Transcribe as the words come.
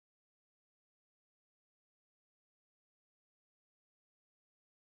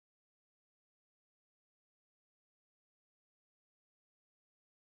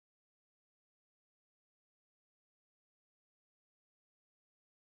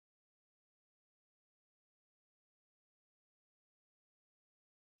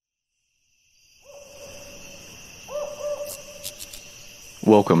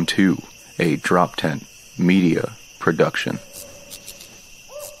Welcome to a Drop Tent Media production.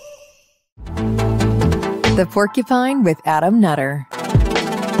 The Porcupine with Adam Nutter.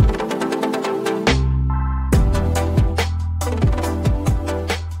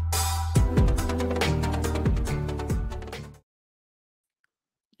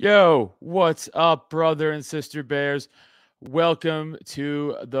 Yo, what's up, brother and sister bears? Welcome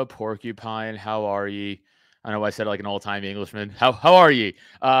to the Porcupine. How are ye? I know I said it like an old-time Englishman. How are ye?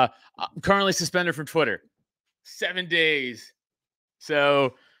 I'm currently suspended from Twitter. 7 days.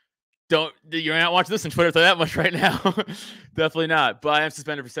 So you're not watching this on Twitter that much right now. Definitely not. But I am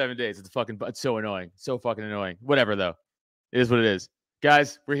suspended for 7 days. It's so annoying. So fucking annoying. Whatever, though. It is what it is.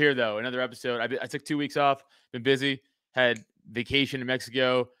 Guys, we're here, though. Another episode. I took 2 weeks off. Been busy. Had vacation in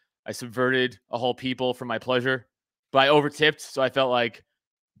Mexico. I subverted a whole people for my pleasure, but I overtipped, so I felt like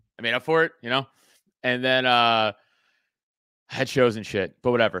I made up for it, you know? And then had shows and shit,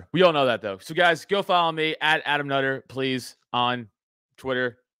 but whatever. We all know that, though. So, guys, go follow me at Adam Nutter, please, on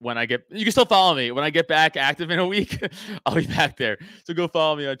Twitter. You can still follow me. When I get back active in a week, I'll be back there. So go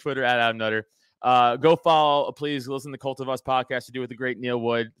follow me on Twitter at Adam Nutter. Go follow, please listen to the Cult of Us podcast to do with the great Neil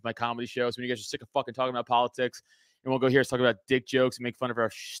Wood, my comedy show. So when you guys are sick of fucking talking about politics, and we'll go here and talk about dick jokes and make fun of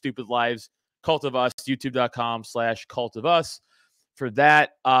our stupid lives. Cult of Us, youtube.com/Cult of Us for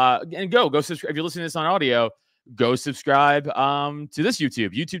that. And go subscribe. If you're listening to this on audio, go subscribe to this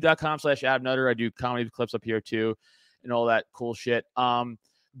YouTube, youtube.com/Adam Nutter. I do comedy clips up here too and all that cool shit.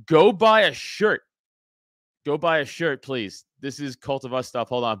 Go buy a shirt. Go buy a shirt, please. This is Cult of Us stuff.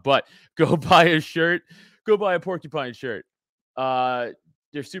 Hold on. But go buy a shirt. Go buy a Porcupine shirt. They're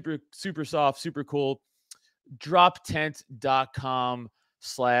super, super soft, super cool.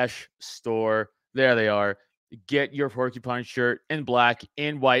 droptent.com/store. There they are. Get your Porcupine shirt in black,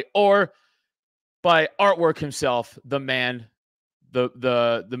 in white, or by Artwork himself, the man,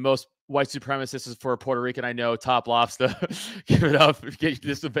 the most white supremacist is for a Puerto Rican I know, Top Lobster. Give it up. Get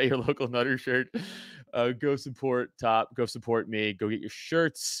this to your local Nutter shirt. Go support Top. Go support me. Go get your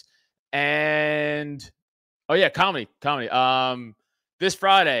shirts. And comedy. This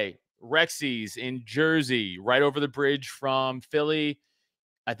Friday, Rexy's in Jersey, right over the bridge from Philly.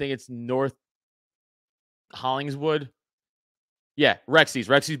 I think it's North Hollingswood. Yeah,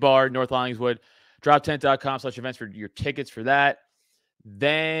 Rexy's Bar, North Hollingswood. Droptent.com/events for your tickets for that.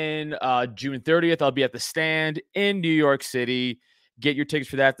 Then June 30th, I'll be at the Stand in New York City. Get your tickets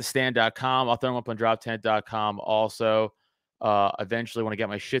for that at thestand.com. I'll throw them up on droptent.com also. Eventually, when I get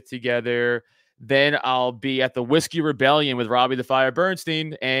my shit together. Then I'll be at the Whiskey Rebellion with Robbie the Fire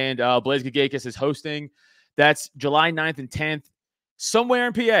Bernstein, and Blaze Gagakis is hosting. That's July 9th and 10th, somewhere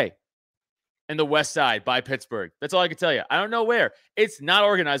in PA, in the West Side by Pittsburgh. That's all I can tell you. I don't know where. It's not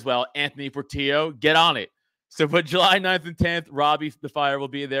organized well. Anthony Portillo, get on it. So, but July 9th and 10th, Robbie the Fire will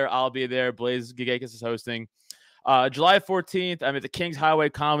be there. I'll be there. Blaze Gagakis is hosting. July 14th, I'm at the Kings Highway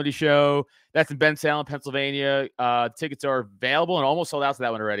Comedy Show. That's in Bensalem, Pennsylvania. Tickets are available and almost sold out to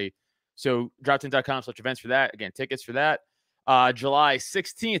that one already. So droptent.com/events for that. Again, tickets for that. July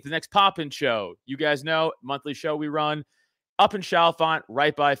 16th, the next Poppin' Show. You guys know, monthly show we run up in Chalfont,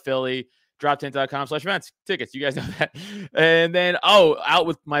 right by Philly. Droptent.com/events. Tickets. You guys know that. And then, out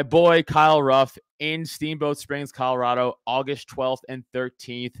with my boy Kyle Ruff in Steamboat Springs, Colorado, August 12th and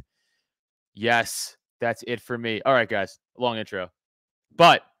 13th. Yes, that's it for me. All right, guys. Long intro.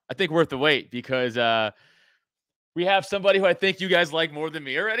 But I think worth the wait because we have somebody who I think you guys like more than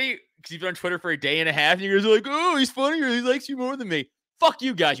me already. Because you've been on Twitter for a day and a half, and you guys are like, oh, he's funny, or he likes you more than me. Fuck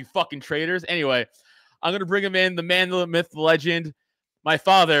you guys, you fucking traitors. Anyway, I'm going to bring him in, the man, the myth, the legend, my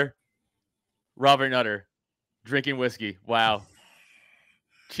father, Robert Nutter, drinking whiskey. Wow.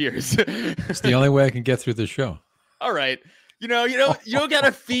 Cheers. It's the only way I can get through the show. All right. You don't got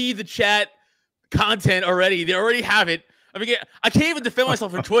to feed the chat content already. They already have it. I can't even defend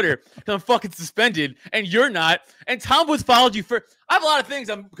myself on Twitter because I'm fucking suspended, and you're not. And Tom Woods followed you for. I have a lot of things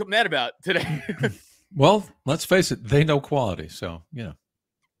I'm mad about today. Well, let's face it, they know quality, so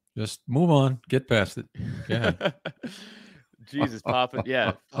just move on, get past it. Go ahead. Jesus, Papa,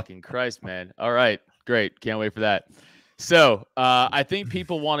 yeah, fucking Christ, man. All right, great, can't wait for that. So, I think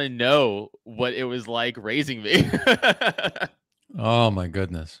people want to know what it was like raising me. Oh my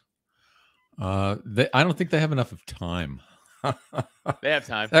goodness. I don't think they have enough of time. They have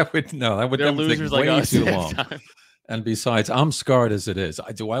time. That would They're losers take way like us. too long. And besides, I'm scarred as it is.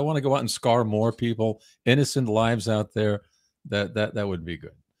 Do I want to go out and scar more people, innocent lives out there? That would be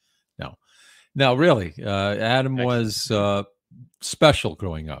good. No, really. Adam was special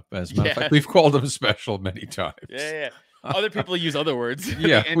growing up. As a matter of fact, we've called him special many times. Yeah. Other people use other words.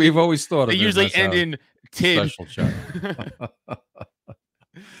 Yeah, we've always thought of they him usually as end in tid. Special child.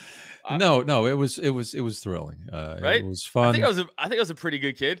 No, it was thrilling. Right? It was fun. I think I was a pretty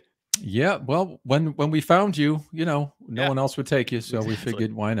good kid. Yeah, well, when we found you, no Yeah. one else would take you, so we Exactly.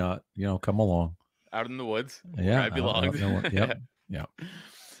 figured, why not? Come along. Out in the woods. Yeah, Where I belonged. yep, yeah.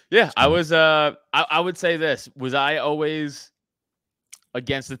 Yeah, I So- was I would say this. Was I always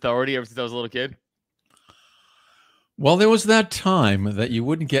against authority ever since I was a little kid? Well, there was that time that you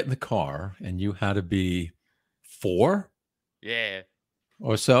wouldn't get in the car, and you had to be 4 Yeah.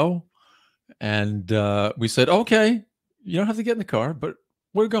 or so, and we said, okay, you don't have to get in the car, but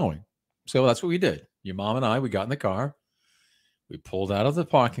we're going. So that's what we did. Your mom and I, we got in the car. We pulled out of the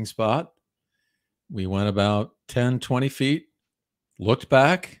parking spot. We went about 10, 20 feet, looked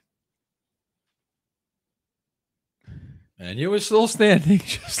back, and you were still standing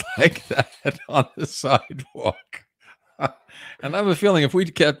just like that on the sidewalk. And I have a feeling if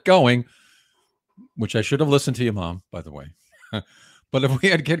we'd kept going, which I should have listened to your mom, by the way, but if we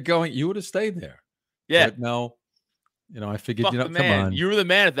had kept going, you would have stayed there. Yeah. But no, I figured, Fuck the come man. on. You were the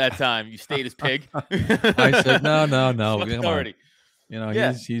man at that time. You stayed as pig. I said, no. Fuck Come on. authority.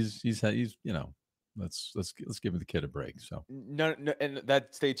 Yeah. he's let's give the kid a break. So No, and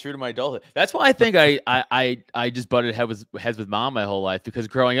that stayed true to my adulthood. That's why I think I just butted heads with mom my whole life, because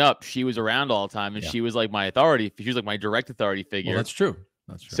growing up she was around all the time and Yeah. she was like my authority. She was like my direct authority figure. well, that's true.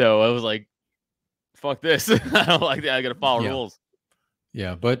 That's true. So I was like, fuck this. I don't like that. I gotta follow Yeah. rules.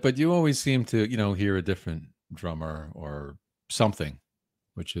 Yeah, but you always seem to, hear a different drummer or something,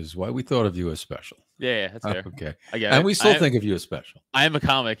 which is why we thought of you as special. Yeah, that's fair. Okay. I get And it. we still think of you as special. I am a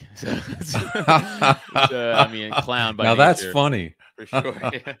comic. So I mean, clown by Now that's nature, funny. for sure.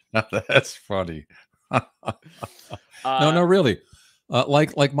 Yeah. Now that's funny. No, really.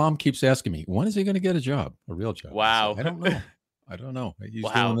 Like mom keeps asking me, when is he going to get a job, a real job? Wow. I don't know. I don't know. He's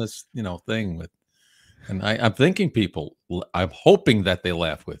Wow. doing this, thing with, and I'm thinking I'm hoping that they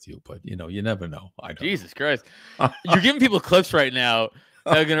laugh with you, but you never know. I don't. Jesus Christ, you're giving people clips right now.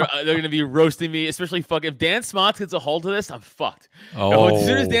 They're gonna be roasting me, especially if Dan Smots gets a hold of this, I'm fucked. Oh, As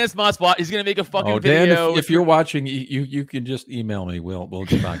soon as Dan Smots bought, he's gonna make a fucking Dan, video. if you're watching, you can just email me. We'll go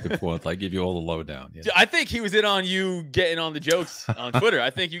back and forth. I give you all the lowdown. Yeah. I think he was in on you getting on the jokes on Twitter. I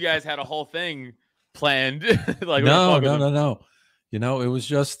think you guys had a whole thing planned. Like No. It was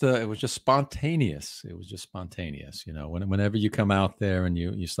just spontaneous. It was just spontaneous. Whenever you come out there and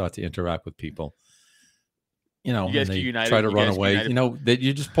you start to interact with people, you guys and they united, try to you run guys away, united. that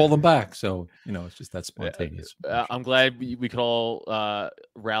you just pull them back. So it's just that spontaneous. I'm glad we could all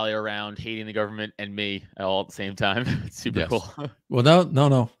rally around hating the government and me all at the same time. It's super Yes. cool. Well,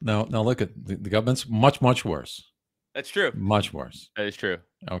 no. Look at the government's much worse. That's true. Much worse. That is true.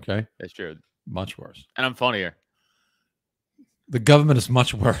 Okay, That's true. much worse. And I'm funnier. The government is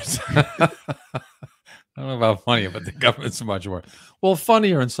much worse. I don't know about funnier, but the government's much worse. Well,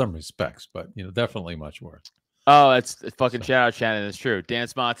 funnier in some respects, but definitely much worse. Oh, that's fucking shout out, Shannon. It's true. Dan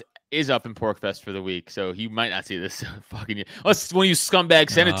Smots is up in Porkfest for the week, so he might not see this. Fucking unless when you scumbag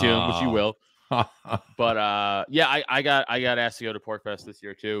send it to him, which you will. But yeah, I got asked to go to Porkfest this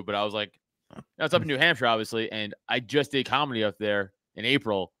year too. But I was like, it's up in New Hampshire, obviously, and I just did comedy up there in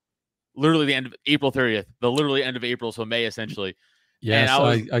April, literally the end of April 30th, the literally end of April, so May essentially. Yes,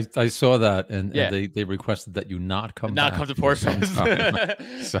 I saw that, and Yeah. they requested that you not come Not back come to for some Porkfest.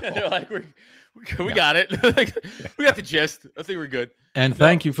 time. So- They're like, we got it. Like, we got the gist. I think we're good. And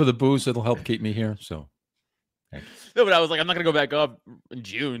thank you for the booze. It'll help keep me here. So, thank you. No, but I was like, I'm not gonna go back up in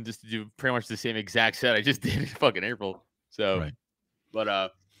June just to do pretty much the same exact set I just did in fucking April. So, Right.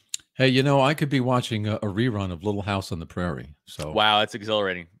 But Hey, I could be watching a rerun of Little House on the Prairie. So, wow, that's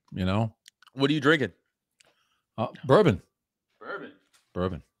exhilarating. What are you drinking? Bourbon.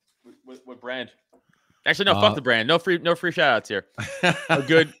 Bourbon. What brand? Actually, no. Fuck the brand. No free shout outs here. A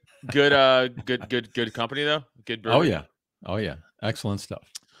good company though. Good bourbon. Oh yeah. Excellent stuff.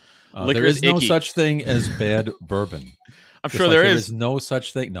 Liquor there is no icky. such thing as bad bourbon. I'm Just sure like there there is. is no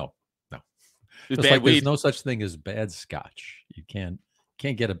such thing. No. There's Just bad like there's weed. no such thing as bad scotch. You can't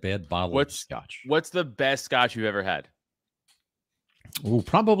get a bad bottle of scotch. What's the best scotch you've ever had? Ooh,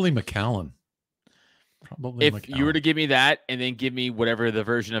 probably Macallan. If you were to give me that and then give me whatever the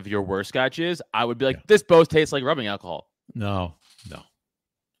version of your worst scotch is, I would be like, this both tastes like rubbing alcohol. No.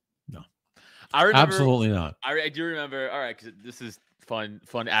 I remember, Absolutely not. I do remember. All right, because this is fun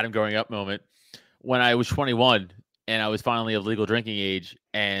Adam growing up moment. When I was 21 and I was finally of legal drinking age,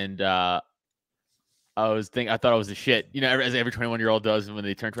 and I thought I was the shit, as every 21-year-old does when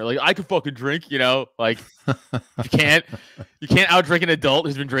they turn 20. Like, I could fucking drink, like you can't outdrink an adult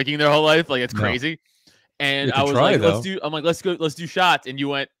who's been drinking their whole life. Like, it's crazy. And You I could was try, like, though. let's do shots. And you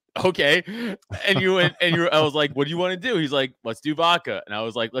went, okay. And you went, and I was like, what do you want to do? He's like, let's do vodka. And I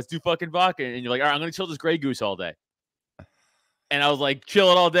was like, let's do fucking vodka. And you're like, all right, I'm going to chill this Grey Goose all day. And I was like,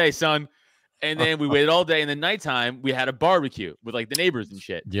 chill it all day, son. And then we waited all day. And then nighttime, we had a barbecue with like the neighbors and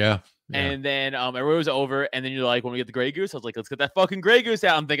shit. Yeah. And then everyone was over. And then you're like, when we get the Grey Goose, I was like, let's get that fucking Grey Goose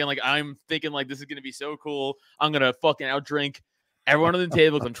out. I'm thinking like this is going to be so cool. I'm going to fucking outdrink everyone on the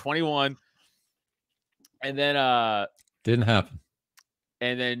table because I'm 21. And then didn't happen.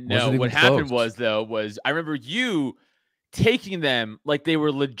 And then no, what happened was I remember you taking them like they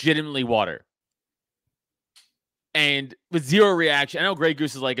were legitimately water. And with zero reaction. I know Grey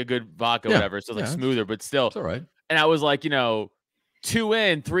Goose is like a good vodka, whatever. So it's like smoother, but still. It's all right. And I was like, 2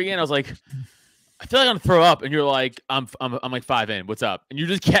 in, 3 in. I was like, I feel like I'm gonna throw up. And you're like, I'm like 5 in. What's up? And you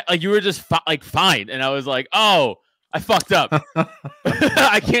just kept like, you were just fine. And I was like, oh, I fucked up.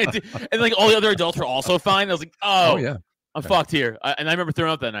 I can't do. And like all the other adults were also fine. I was like, oh yeah, I'm fucked here. And I remember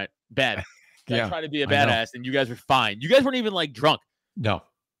throwing up that night. Bad. I tried to be a badass, and you guys were fine. You guys weren't even like drunk. No.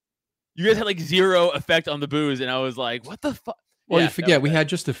 You guys had like zero effect on the booze, and I was like, "What the fuck?" Well, you forget we had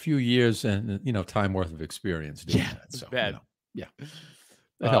just a few years and time worth of experience doing that. So bad. That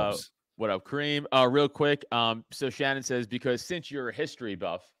helps. What up, Kareem? Real quick. So Shannon says, because since you're a history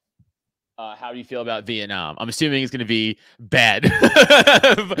buff, how do you feel about Vietnam? I'm assuming it's going to be bad.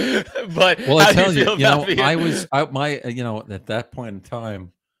 But well, I tell you, I was at that point in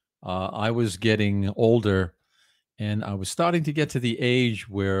time, I was getting older. And I was starting to get to the age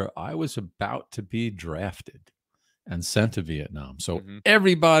where I was about to be drafted and sent to Vietnam. So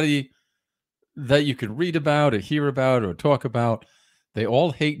everybody that you can read about or hear about or talk about, they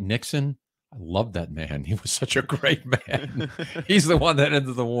all hate Nixon. I love that man. He was such a great man. He's the one that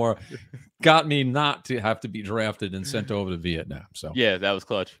ended the war, got me not to have to be drafted and sent over to Vietnam. So yeah, that was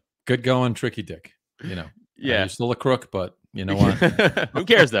clutch. Good going, Tricky Dick. Yeah, you're still a crook, but you know what? Who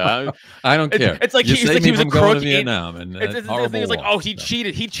cares though? I don't care. It's like he was a crook in Vietnam, and the thing is like, oh, he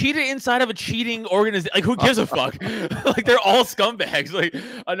cheated. He cheated inside of a cheating organization. Like, who gives a fuck? Like, they're all scumbags. Like,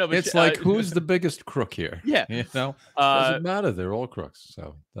 I know. But it's like, who's the biggest crook here? Yeah, doesn't matter. They're all crooks,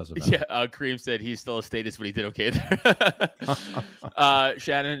 so doesn't matter. Yeah, Kareem said he's still a statist, but he did okay there.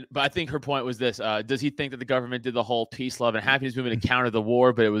 Shannon, but I think her point was this: does he think that the government did the whole peace, love, and happiness movement to counter the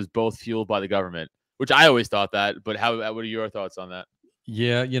war, but it was both fueled by the government? Which I always thought that, but what are your thoughts on that?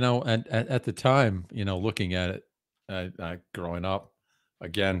 Yeah, and at the time, looking at it, growing up,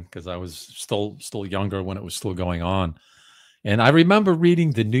 again, because I was still younger when it was still going on, and I remember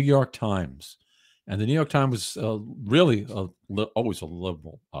reading the New York Times, and the New York Times was really always a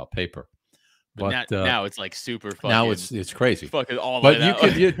liberal paper, but now it's like super fucking. Now it's crazy, fucking all. But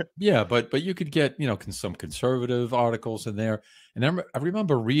you could, but you could get some conservative articles in there, and I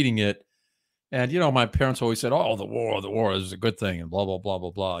remember reading it. And, my parents always said, oh, the war is a good thing and blah, blah, blah,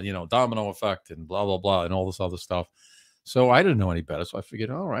 blah, blah, domino effect and blah, blah, blah, and all this other stuff. So I didn't know any better. So I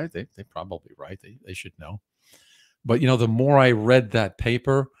figured, all right, they probably right. They should know. But, the more I read that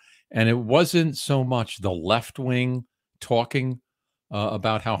paper, and it wasn't so much the left wing talking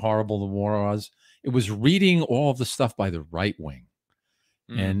about how horrible the war was. It was reading all of the stuff by the right wing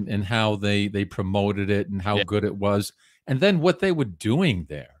and how they promoted it and how good it was. And then what they were doing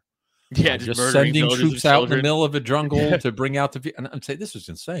there. Yeah, just sending troops out in the middle of a jungle to bring out the. And I'm saying this is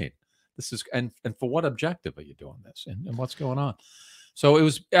insane. This is and for what objective are you doing this? And what's going on? So it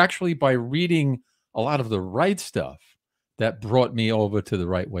was actually by reading a lot of the right stuff that brought me over to the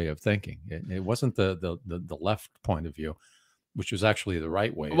right way of thinking. It wasn't the left point of view, which was actually the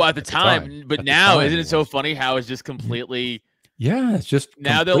right way. Well, at the time, but now isn't it so funny how it's just completely. Yeah, it's just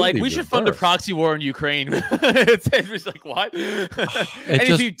now they're like, we should fund a proxy war in Ukraine. it's just like what? And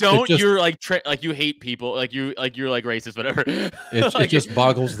if you don't, you're like you hate people, like you're like racist, whatever. It just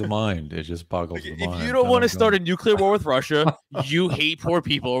boggles the mind. It just boggles the mind. If you don't want to start a nuclear war with Russia, you hate poor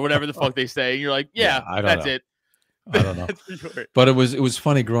people or whatever the fuck they say. And you're like, that's it. I don't know. Sure. But it was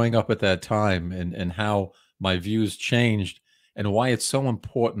funny growing up at that time and how my views changed and why it's so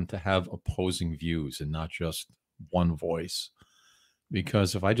important to have opposing views and not just one voice.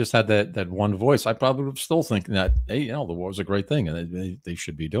 Because if I just had that one voice, I probably would still think that, hey, the war is a great thing and they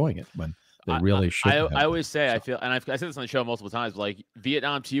should be doing it when they really should. I always say, I feel, and I said this on the show multiple times, like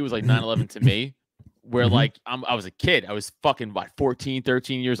Vietnam to you was like 9/11 to me, where like I was a kid. I was fucking 14,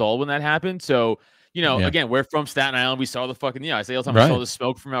 13 years old when that happened. So, again, we're from Staten Island. We saw the fucking, I say all the time, I saw the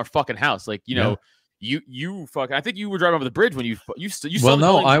smoke from our fucking house. Like, you fucking. I think you were driving over the bridge when you saw. Well,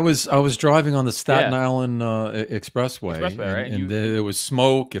 no, I was driving on the Staten Island expressway, right? And there was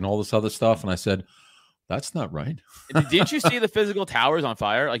smoke and all this other stuff, and I said, That's not right. Didn't you see the physical towers on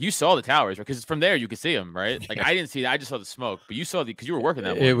fire? Like, you saw the towers, right? Because from there you could see them, right? Like, I didn't see that. I just saw the smoke, but you saw because you were working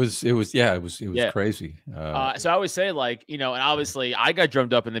that It morning. was crazy. So I always say, like, and obviously I got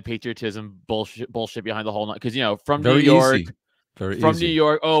drummed up in the patriotism bullshit behind the whole night. Because, from New York, New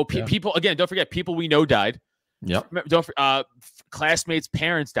York. Oh, people, again, don't forget, people we know died. Yep. Classmates'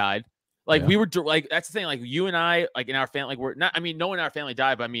 parents died. Like, we were like, that's the thing. Like, you and I, like, in our family, like, we're not, I mean, no one in our family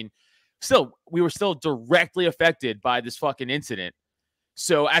died, but I mean, still, we were still directly affected by this fucking incident.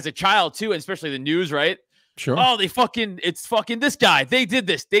 So as a child too, and especially the news, right? Sure. Oh, it's fucking this guy. They did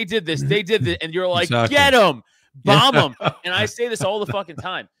this. They did this. And you're like, Exactly. Get him, bomb him. And I say this all the fucking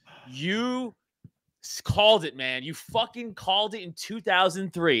time. You called it, man. You fucking called it in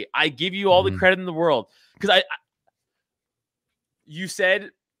 2003. I give you all the credit in the world, because you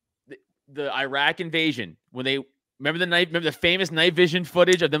said the Iraq invasion, when they remember the famous night vision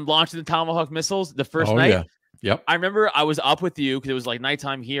footage of them launching the Tomahawk missiles the first night. Yeah. Yep. I remember I was up with you because it was like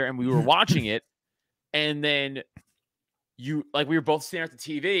nighttime here, and we were watching it. And then we were both staring at the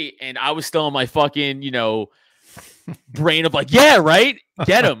TV, and I was still in my fucking, brain of like, yeah, right,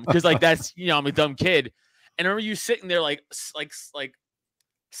 get him, because like that's, I'm a dumb kid. And I remember you sitting there like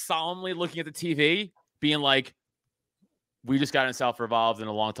solemnly looking at the TV, being like, we just got ourselves involved in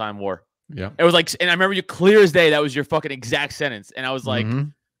a long time war. Yeah. It was like, and I remember you clear as day, that was your fucking exact sentence. And I was like,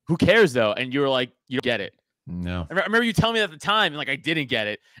 who cares though? And you were like, you don't get it. No. I remember you telling me at the time, and like, I didn't get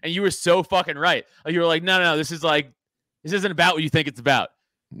it. And you were so fucking right. Like, you were like, no, this isn't about what you think it's about.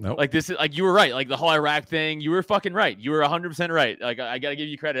 Nope. Like, this is like, you were right. Like the whole Iraq thing, you were fucking right. You were 100% right. Like, I got to give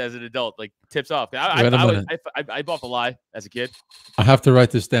you credit as an adult, like tips off. I bought the lie as a kid. I have to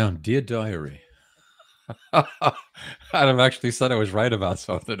write this down. Dear diary. Adam actually said I was right about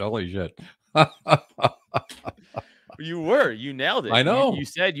something. Holy shit. You nailed it. I know. You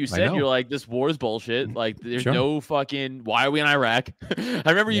said you're like, this war is bullshit. Like, there's no fucking, why are we in Iraq? I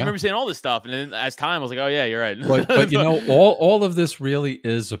remember saying all this stuff, and then as time I was like, oh yeah, you're right. but all of this really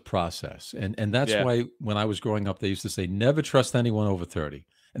is a process, and that's why when I was growing up, they used to say never trust anyone over 30,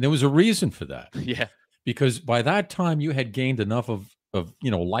 and there was a reason for that. Yeah, because by that time you had gained enough of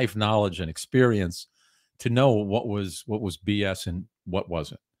life knowledge and experience to know what was BS and what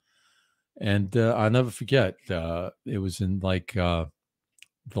wasn't. And I'll never forget, it was in like the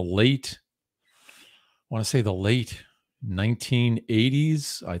late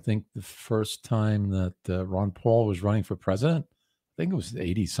 1980s. I think the first time that Ron Paul was running for president, I think it was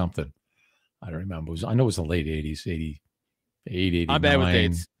 80 something. I don't remember. I know it was the late 80s, 88, 89. I'm bad with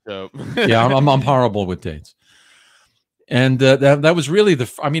dates. So yeah, I'm horrible with dates. And that was really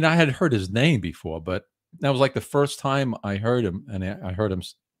I had heard his name before, but that was like the first time I heard him, and I heard him,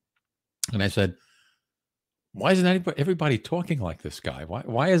 and I said, "Why isn't everybody talking like this guy?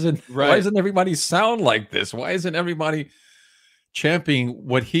 Why isn't everybody sound like this? Why isn't everybody championing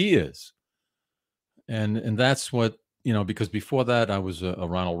what he is?" And that's what, because before that I was a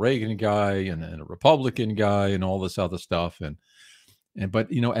Ronald Reagan guy and a Republican guy and all this other stuff,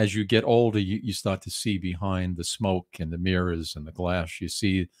 but as you get older, you start to see behind the smoke and the mirrors and the glass. You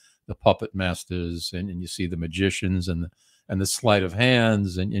see the puppet masters, and you see the magicians and the sleight of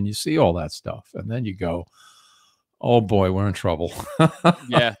hands, and you see all that stuff, and then you go, oh boy, we're in trouble.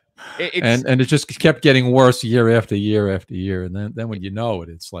 Yeah. And it just kept getting worse year after year after year, and then when you know it,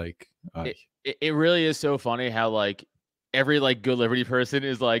 it's like it really is so funny how like every like good Liberty person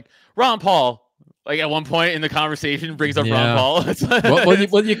is like Ron Paul. Like at one point in the conversation brings up Ron Paul. It's like,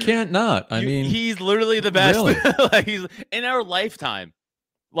 well, you can't not. I mean, he's literally the best. Really? Like, he's in our lifetime.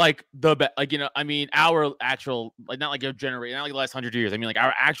 Like the best. Like, our actual, like, not like a generation, not like the last 100 years. I mean, like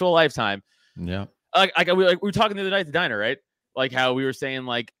our actual lifetime. Yeah. Like we were talking the other night at the diner, right? Like how we were saying,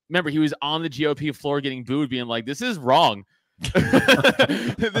 like, remember he was on the GOP floor getting booed, being like, "This is wrong.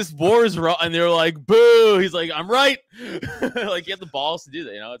 This war is wrong," and they were like, "Boo!" He's like, "I'm right." Like, you have the balls to do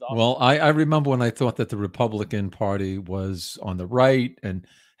that, It's awesome. Well, I remember when I thought that the Republican Party was on the right and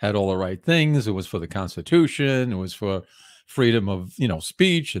had all the right things. It was for the Constitution. It was for freedom of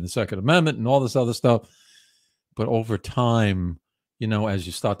speech and the Second Amendment and all this other stuff. But over time, as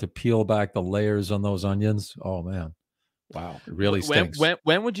you start to peel back the layers on those onions, oh man. Wow, it really stinks.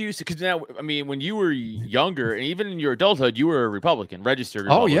 When would you? Because now, I mean, when you were younger, and even in your adulthood, you were a Republican, registered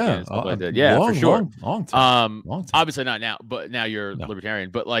Republican. Oh yeah, and stuff like that. Yeah, for sure. Long time. Obviously not now, but now you're libertarian.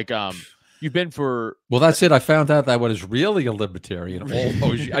 But like, you've been for. Well, that's it. I found out that I was really a libertarian all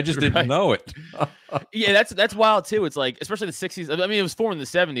those years. I just didn't know it. Yeah, that's wild too. It's like, especially the 60s. I mean, it was formed in the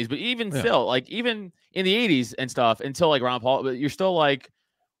 70s, but even still, like, even in the 80s and stuff, until like Ron Paul, but you're still like,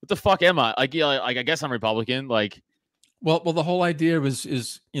 what the fuck am I? Like, like I guess I'm Republican. Like. Well, the whole idea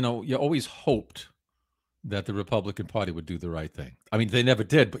is you always hoped that the Republican Party would do the right thing. I mean, they never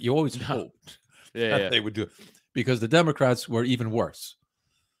did, but you always hoped that they would do it, because the Democrats were even worse.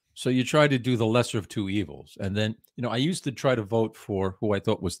 So you try to do the lesser of two evils. And then, I used to try to vote for who I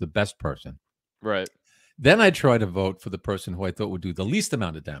thought was the best person. Right. Then I tried to vote for the person who I thought would do the least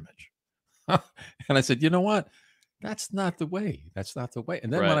amount of damage. And I said, you know what? That's not the way. That's not the way.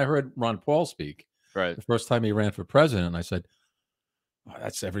 And then when I heard Ron Paul speak, the first time he ran for president, I said, oh,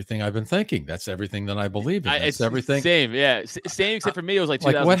 that's everything I've been thinking. That's everything that I believe in. That's everything. Same, yeah. Same, except for me, it was like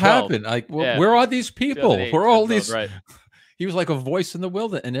 2012. What happened? Like, where are these people? Where are all these? Right. He was like a voice in the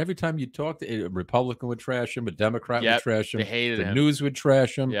wilderness. And every time you talked, a Republican would trash him, a Democrat would trash him, they hated the him. news would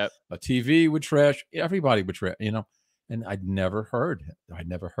trash him, a TV would trash, everybody would trash, And I'd never heard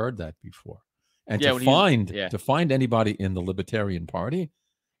that before. And to find anybody in the Libertarian Party,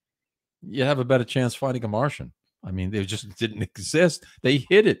 you have a better chance finding a Martian. I mean, they just didn't exist. They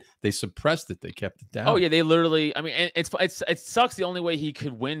hid it. They suppressed it. They kept it down. Oh yeah, they literally. I mean, it sucks. The only way he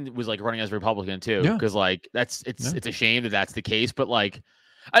could win was like running as a Republican too, because like it's a shame that that's the case. But like,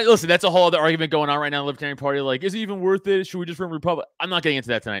 listen, that's a whole other argument going on right now in the Libertarian Party. Like, is it even worth it? Should we just run Republican? I'm not getting into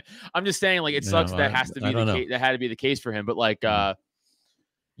that tonight. I'm just saying, like, it sucks that has to be the case. That had to be the case for him. But like,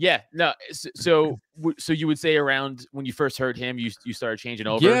 yeah, no. So you would say around when you first heard him, you started changing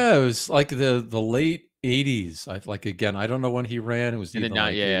over. Yeah, it was like the late 80s. I don't know when he ran. It was in the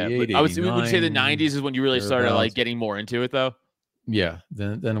like 88, I would say the 90s is when you really started like getting more into it, though. Yeah.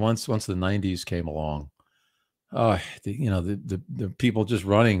 Then once the 90s came along, the people just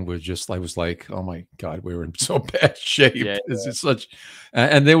running was just, I was like, oh my God, we were in so bad shape. It's such,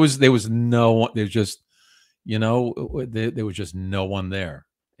 and there was no one. There's just, there was just no one there.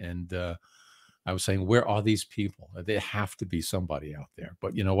 And I was saying, where are these people? There have to be somebody out there.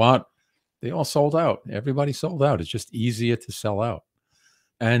 But you know what? They all sold out. Everybody sold out. It's just easier to sell out.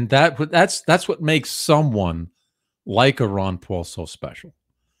 And that's what makes someone like a Ron Paul so special.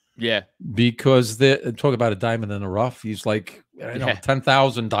 Yeah. Because they talk about a diamond in the rough. He's like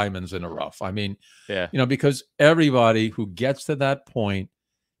 10,000 diamonds in a rough. I mean, because everybody who gets to that point,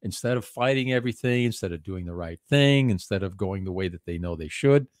 instead of fighting everything, instead of doing the right thing, instead of going the way that they know they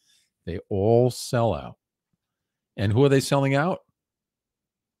should, they all sell out. And who are they selling out?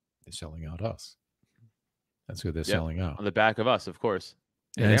 They're selling out us. That's who they're selling out. On the back of us, of course.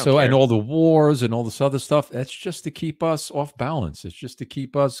 And so, and all the wars and all this other stuff, that's just to keep us off balance. It's just to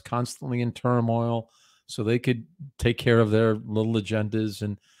keep us constantly in turmoil so they could take care of their little agendas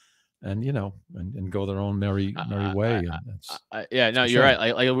and go their own merry way. You're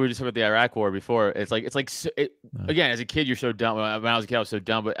right. Like we were just talking about the Iraq war before. It's like again, as a kid, you're so dumb. When I was a kid, I was so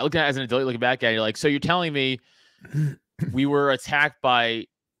dumb. But looking at it as an adult, looking back at it, you're like, so you're telling me we were attacked by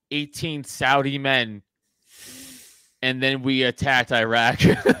 18 Saudi men, and then we attacked Iraq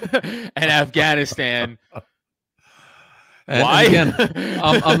and Afghanistan. Why? And again,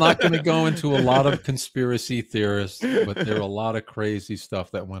 I'm not going to go into a lot of conspiracy theorists, but there are a lot of crazy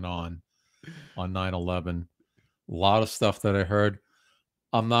stuff that went on 9/11. A lot of stuff that I heard.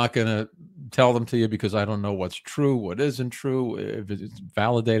 I'm not going to tell them to you because I don't know what's true, what isn't true, if it's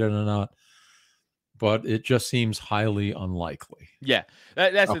validated or not. But it just seems highly unlikely. Yeah,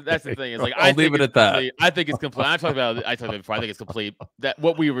 that's the thing. Is like I'll leave it at that. I think it's complete. I talked about it before. I think it's complete. That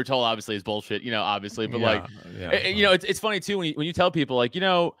what we were told obviously is bullshit. Obviously, but it's funny too when you tell people like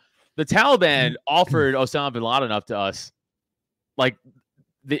the Taliban offered Osama bin Laden up to us. Like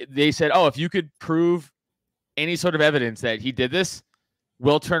they said, oh, if you could prove any sort of evidence that he did this,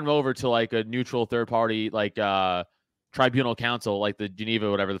 we'll turn him over to like a neutral third party like tribunal council, like the Geneva,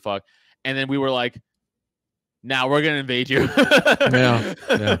 whatever the fuck. And then we were like, now we're going to invade you.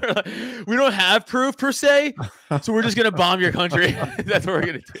 We don't have proof per se, so we're just going to bomb your country. That's what we're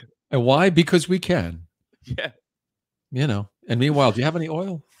going to do. And why? Because we can. Yeah. And meanwhile, do you have any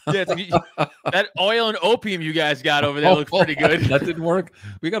oil? Yeah, that oil and opium you guys got over there looks pretty good. That didn't work.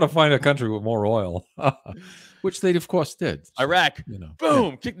 We got to find a country with more oil, which they, of course, did. So, Iraq.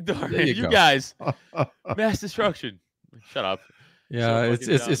 Boom. Kick the door. You guys. Mass destruction. Shut up. Yeah, it's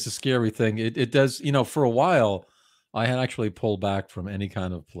a scary thing. It does, for a while, I had actually pulled back from any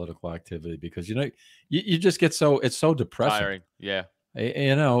kind of political activity because, you just get it's so depressing. Tiring. Yeah.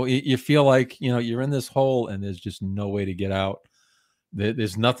 You feel like, you're in this hole and there's just no way to get out.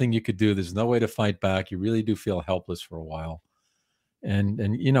 There's nothing you could do. There's no way to fight back. You really do feel helpless for a while. And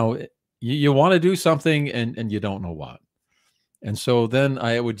you want to do something and you don't know what. And so then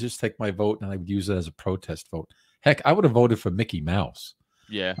I would just take my vote and I would use it as a protest vote. Heck, I would have voted for Mickey Mouse.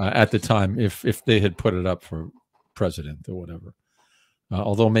 Yeah. At the time, if they had put it up for president or whatever.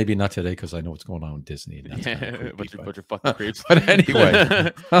 Although maybe not today because I know what's going on with Disney. And that's kind of creepy, bunch of fucking creeps. But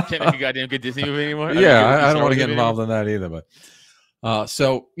anyway, can't make a goddamn good Disney movie anymore. Yeah, I don't want to get involved in that either. But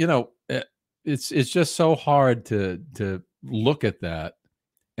so it's just so hard to look at that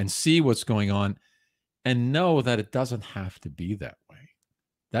and see what's going on and know that it doesn't have to be that way.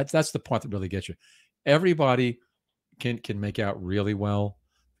 That's the part that really gets you. Everybody can make out really well.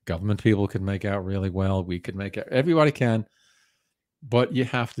 Government people can make out really well. We can make out. Everybody can. But you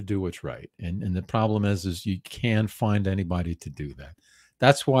have to do what's right. And the problem is you can't find anybody to do that.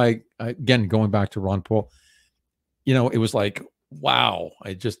 That's why, again, going back to Ron Paul, it was like, wow,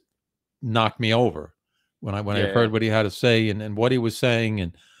 it just knocked me over when I heard what he had to say and what he was saying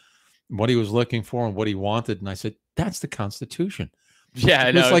and what he was looking for and what he wanted. And I said, that's the Constitution. Yeah,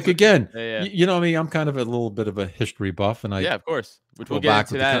 it's like, again, you know what I mean? I'm kind of a little bit of a history buff. And of course. Which we'll get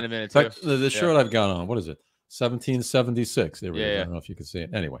into that in a minute, too. The shirt I've got on, what is it? 1776. There we go. I don't know if you can see it.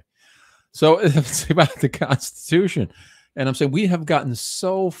 Anyway, so it's about the Constitution, and I'm saying we have gotten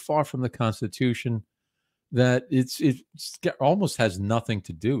so far from the Constitution that it almost has nothing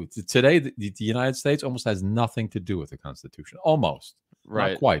to do today. The United States almost has nothing to do with the Constitution. Almost,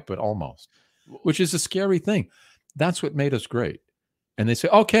 right? Not quite, but almost, which is a scary thing. That's what made us great, and they say,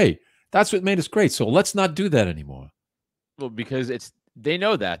 okay, that's what made us great. So let's not do that anymore. Well, because they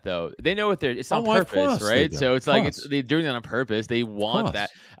know that, though. They know what it's on purpose, right? So it's like they're doing that on purpose. They want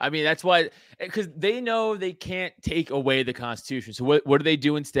that. I mean, that's why, because they know they can't take away the Constitution. So what do they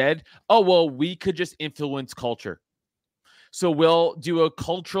do instead? Oh, well, we could just influence culture. So we'll do a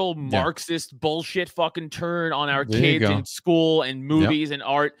cultural Marxist bullshit fucking turn on our kids in school and movies and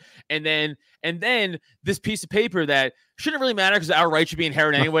art. And then this piece of paper that shouldn't really matter because our rights should be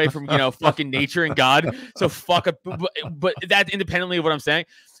inherent anyway from, fucking nature and God. So fuck it. But that's independently of what I'm saying.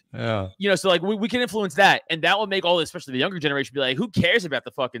 Yeah. So like we can influence that. And that will make all, especially the younger generation, be like, who cares about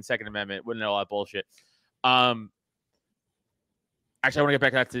the fucking Second Amendment? Wouldn't know all that bullshit. Actually, I want to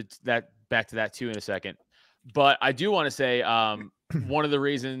get back to that too in a second. But I do want to say one of the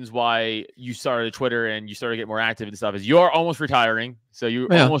reasons why you started Twitter and you started to get more active and stuff is you're almost retiring. So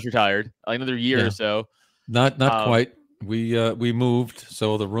you're almost retired, like another year or so. Not quite. We moved,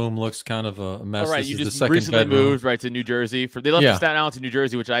 so the room looks kind of a mess. All right, this you is just the second recently bedroom. moved right to New Jersey. They left from Staten Island to New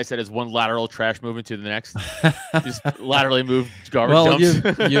Jersey, which I said is one lateral trash movement to the next. Just laterally moved garbage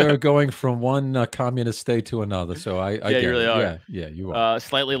dumps. You're going from one communist state to another, so I get you really it. are. Yeah, you are.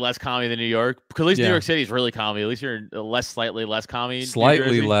 Slightly less commie than New York, because at least New York City is really commie. At least you're slightly less commie.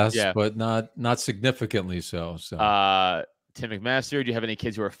 Slightly less, but not significantly so. So. Tim McMaster, do you have any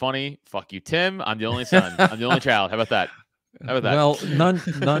kids who are funny? Fuck you, Tim. I'm the only son. I'm the only child. How about that? Well, none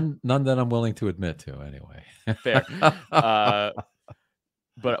that I'm willing to admit to, anyway. Fair. But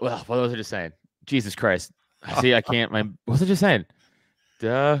what was I just saying? Jesus Christ! See, I can't. What was I just saying?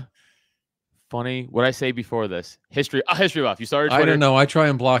 Funny. What did I say before this? History buff. You started Twitter. I don't know. I try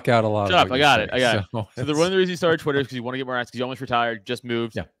and block out a lot. Shut of up. I got it. So one of the reasons you started Twitter is because you want to get more active. Because you almost retired, just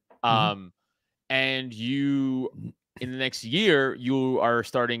moved. Yeah. And you. In the next year, you are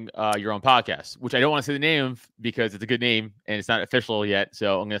starting your own podcast, which I don't want to say the name of because it's a good name and it's not official yet.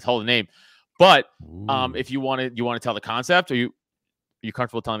 So I'm going to hold the name. But if you want to tell the concept, are you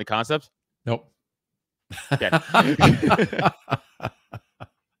comfortable telling the concept? Nope. Okay.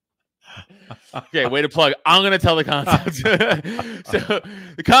 Okay, way to plug. I'm going to tell the concept. So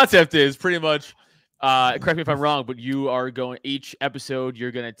the concept is pretty much, correct me if I'm wrong, but you are going, each episode,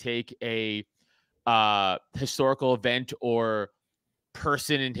 you're going to take a historical event or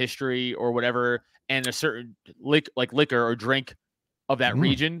person in history or whatever, and a certain liquor or drink of that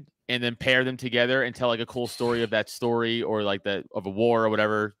region, and then pair them together and tell like a cool story of that story or like of a war or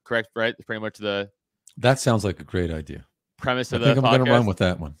whatever. Correct, right? It's pretty much that sounds like a great idea. Premise of I think the I'm podcast. going to run with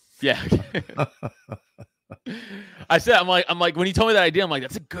that one. Yeah. I said, I'm like, when you told me that idea, I'm like,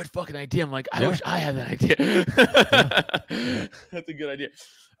 that's a good fucking idea. I'm like, I wish I had that idea. That's a good idea.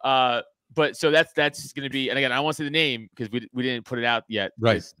 But so that's going to be, and again, I won't say the name because we didn't put it out yet.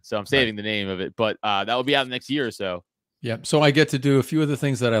 Right. So I'm saving the name of it, but that will be out next year or so. Yeah. So I get to do a few of the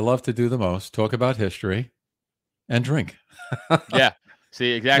things that I love to do the most: talk about history and drink. Yeah.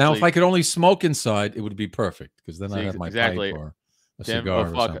 See, exactly. Now, if I could only smoke inside, it would be perfect because then I'd have my pipe or a cigar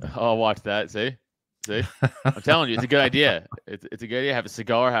or something. I'll watch that. See, I'm telling you, it's a good idea. It's a good idea. Have a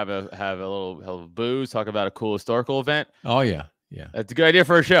cigar, have a little booze, talk about a cool historical event. Oh yeah. Yeah, that's a good idea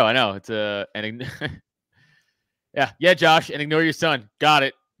for a show. I know it's yeah, Josh, and ignore your son. Got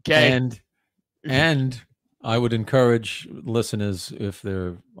it. Okay. And I would encourage listeners, if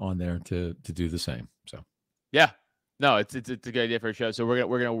they're on there, to do the same. So yeah, no, it's a good idea for a show. So we're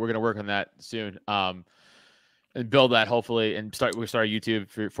gonna work on that soon. and build that hopefully, and we'll start YouTube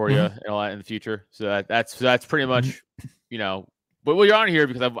for you and all that in the future. So that's pretty much, you know, but you're on here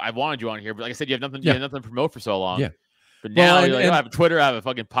because I've wanted you on here. But like I said, you have nothing to promote for so long. Yeah. But now Well, you're like, I have a Twitter, I have a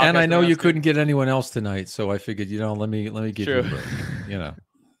fucking podcast. And I know you couldn't get anyone else tonight, so I figured, you know, let me give you a break. You know,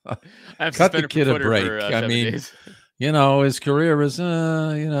 cut the kid a break. I mean, you know, his career is, you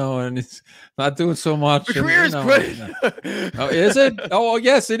know, and it's not doing so much. The career is great. Oh, is it? Oh,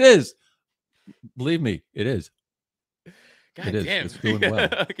 yes, it is. Believe me, it is. God it damn. is. It's doing well.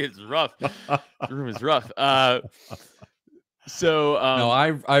 It's rough. The room is rough. So no,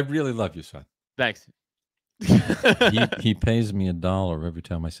 I really love you, son. Thanks. he pays me $1 every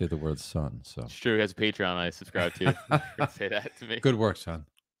time I say the word son. So it's true. He has a Patreon I subscribe to. Say that to me. Good work, son.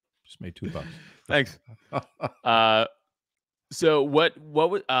 Just made $2. Thanks. So what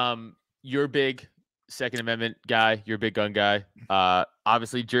would you're a big Second Amendment guy, you're a big gun guy.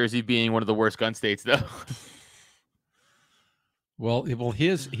 Obviously Jersey being one of the worst gun states though. Well,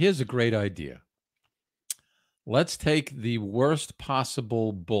 here's a great idea. Let's take the worst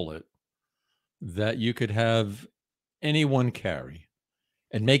possible bullet that you could have anyone carry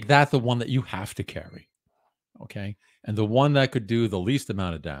and make that the one that you have to carry. Okay. And the one that could do the least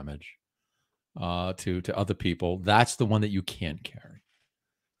amount of damage to other people, that's the one that you can't carry.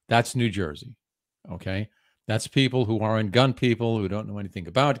 That's New Jersey. Okay. That's people who aren't gun people, who don't know anything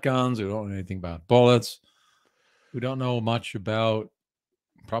about guns, who don't know anything about bullets, who don't know much about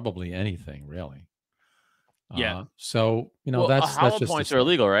probably anything really. Yeah. So, you know, that's hollow just points are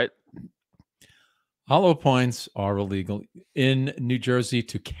illegal, right? Hollow points are illegal in New Jersey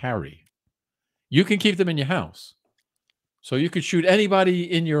to carry. You can keep them in your house. So you could shoot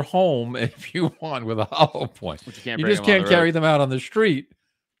anybody in your home if you want with a hollow point. You just can't carry them out on the street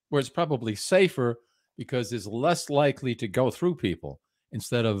where it's probably safer because it's less likely to go through people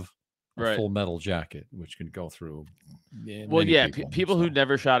instead of a full metal jacket, which can go through. Well, yeah, people who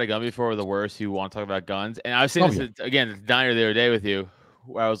never shot a gun before are the worst who want to talk about guns. And I was saying this again at the diner the other day with you,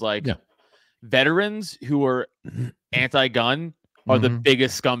 where I was like, veterans who are anti-gun are the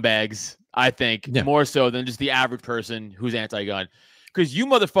biggest scumbags, I think, more so than just the average person who's anti-gun. Because you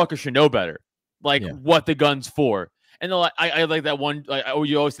motherfuckers should know better, like what the gun's for. And I like that one. Like,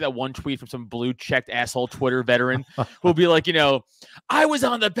 you always see that one tweet from some blue checked asshole Twitter veteran who'll be like, you know, I was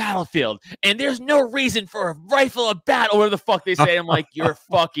on the battlefield and there's no reason for a rifle of battle. Whatever the fuck they say. I'm like, you're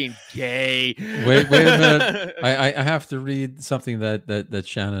fucking gay. Wait a minute. I have to read something that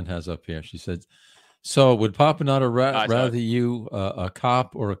Shannon has up here. She said, "So would Papanato rather you a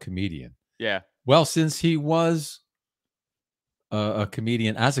cop or a comedian?" Yeah. Well, since he was a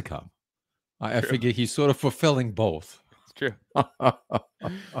comedian as a cop, I figure he's sort of fulfilling both. It's true.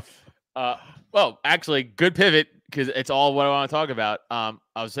 Well, actually, good pivot because it's all what I want to talk about. I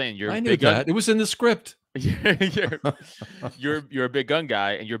was saying you're. I knew that it was in the script. you're a big gun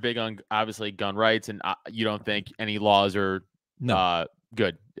guy, and you're big on obviously gun rights, and you don't think any laws are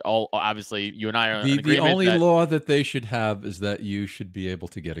good. All obviously, you and I are the only law that they should have is that you should be able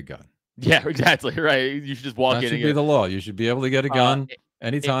to get a gun. Yeah, exactly. Right. You should just walk in. That should be the law. You should be able to get a gun.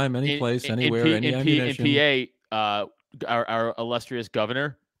 Anytime, any place, anywhere, any ammunition. In PA, our illustrious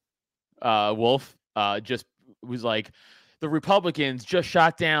governor, Wolf, just was like, the Republicans just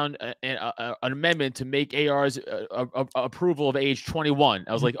shot down an amendment to make AR's approval of age 21.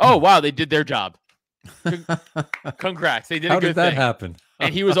 I was like, oh, wow, they did their job. Congrats. They did a good thing. How did that happen?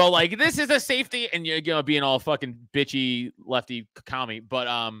 And he was all like, this is a safety. And, you know, being all fucking bitchy lefty commie. But,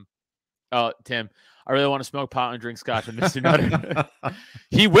 Tim, I really want to smoke pot and drink scotch with Mr. Nutter.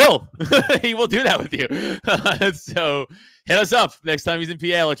 He will. He will do that with you. So hit us up next time he's in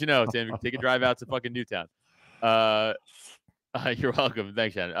PA. I'll let you know, Tim. Take a drive out to fucking Newtown. You're welcome.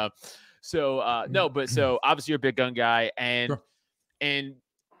 Thanks, Shannon. So obviously you're a big gun guy, and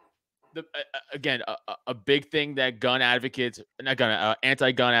the again a big thing that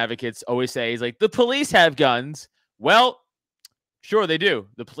anti-gun advocates always say is like, the police have guns. Well, sure, they do.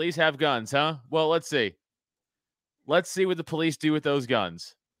 The police have guns, huh? Well, let's see. Let's see what the police do with those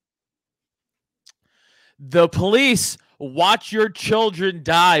guns. The police watch your children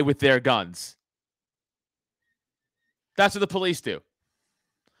die with their guns. That's what the police do.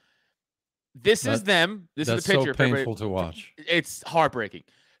 This is them. This is the picture. That's so painful to watch. It's heartbreaking.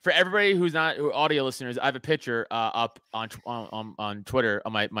 For everybody who's not audio listeners, I have a picture up on Twitter,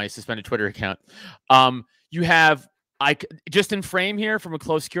 on my suspended Twitter account. You have just in frame here from a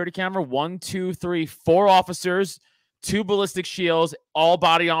close security camera, 1, 2, 3, 4 officers, 2 ballistic shields, all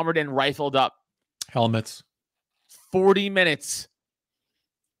body armored and rifled up. Helmets. 40 minutes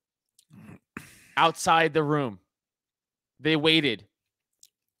outside the room. They waited.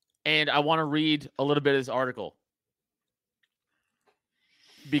 And I want to read a little bit of this article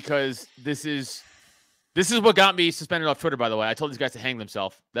because this is what got me suspended off Twitter, by the way. I told these guys to hang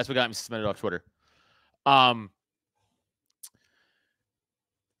themselves. That's what got me suspended off Twitter.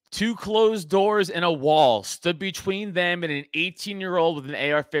 Two closed doors and a wall stood between them and an 18-year-old with an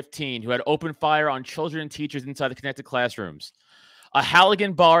AR-15 who had opened fire on children and teachers inside the connected classrooms. A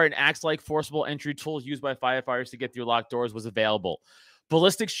Halligan bar and axe-like forcible entry tools used by firefighters to get through locked doors was available.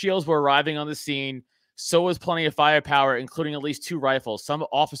 Ballistic shields were arriving on the scene. So was plenty of firepower, including at least 2 rifles. Some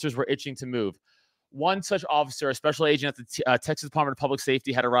officers were itching to move. One such officer, a special agent at the Texas Department of Public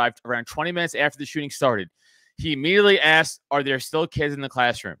Safety, had arrived around 20 minutes after the shooting started. He immediately asked, "Are there still kids in the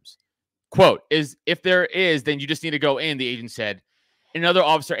classrooms?" Quote, "If there is, then you just need to go in," the agent said. Another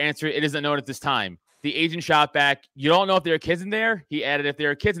officer answered, "It isn't known at this time." The agent shot back, "You don't know if there are kids in there?" He added, "If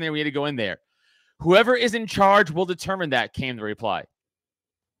there are kids in there, we need to go in there." "Whoever is in charge will determine that," came the reply.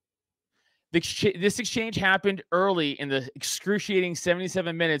 This exchange happened early in the excruciating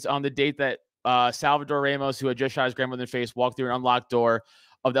 77 minutes on the date that Salvador Ramos, who had just shot his grandmother in the face, walked through an unlocked door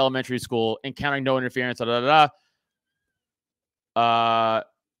of the elementary school, encountering no interference. Only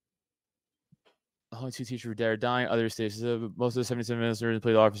 2 teachers were dead or dying. Other states, most of the 77 minutes were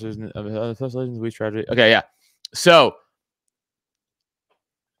police officers and special agents. We tragedy. Okay, yeah. So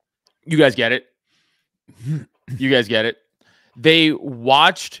you guys get it. You guys get it. They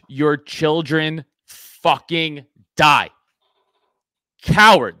watched your children fucking die.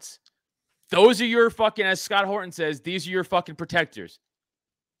 Cowards. Those are your fucking, as Scott Horton says, these are your fucking protectors.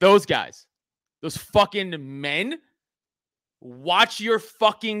 Those guys. Those fucking men. Watch your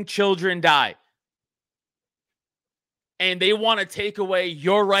fucking children die. And they want to take away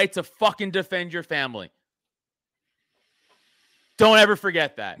your right to fucking defend your family. Don't ever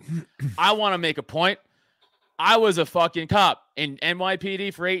forget that. I want to make a point. I was a fucking cop in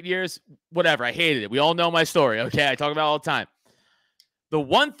NYPD for 8 years. Whatever. I hated it. We all know my story. Okay. I talk about it all the time. The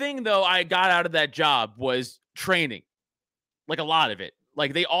one thing, though, I got out of that job was training. Like a lot of it.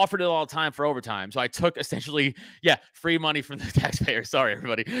 Like they offered it all the time for overtime. So I took essentially, free money from the taxpayer. Sorry,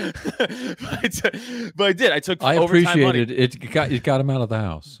 everybody. but I did. I took overtime money. It got him out of the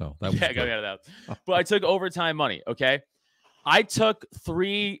house. So that was got me out of the house. But I took overtime money. Okay. I took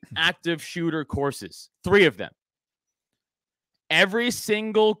 3 active shooter courses, 3 of them. Every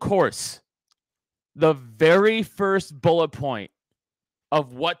single course, the very first bullet point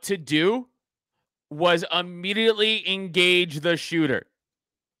of what to do was immediately engage the shooter.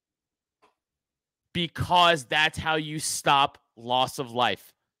 Because that's how you stop loss of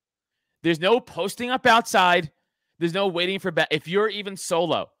life. There's no posting up outside. There's no waiting for if you're even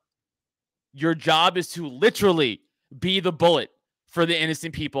solo, your job is to literally be the bullet for the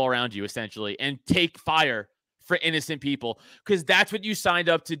innocent people around you, essentially, and take fire for innocent people. Because that's what you signed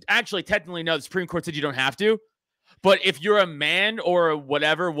up to. Actually, technically, no, the Supreme Court said you don't have to. But if you're a man or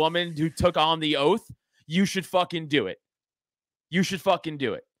whatever woman who took on the oath, you should fucking do it. You should fucking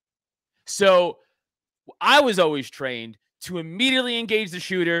do it. So I was always trained to immediately engage the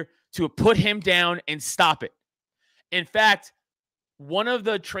shooter, to put him down and stop it. In fact, one of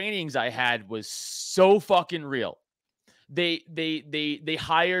the trainings I had was so fucking real. They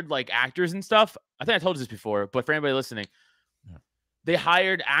hired like actors and stuff. I think I told you this before, but for anybody listening, they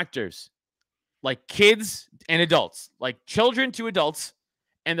hired actors, like kids and adults, like children to adults.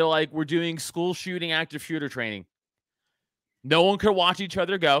 And they're like, we're doing school shooting, active shooter training. No one could watch each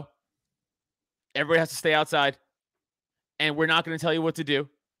other go. Everybody has to stay outside. And we're not going to tell you what to do.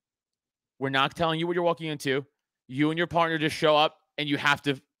 We're not telling you what you're walking into. You and your partner just show up and you have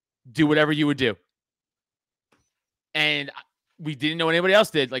to do whatever you would do. And we didn't know what anybody else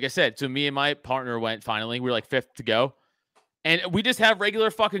did. Like I said, so me and my partner went finally. We were like 5th to go. And we just have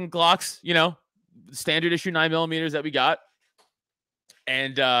regular fucking Glocks, you know, standard issue 9mm that we got.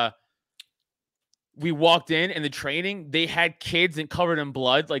 And we walked in and the training, they had kids and covered in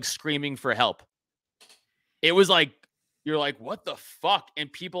blood, like screaming for help. It was like, you're like, what the fuck?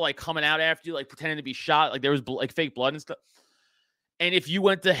 And people like coming out after you, like pretending to be shot. Like there was like fake blood and stuff. And if you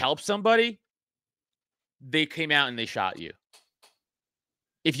went to help somebody, they came out and they shot you.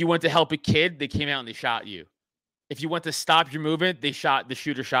 If you went to help a kid, they came out and they shot you. If you went to stop your movement, the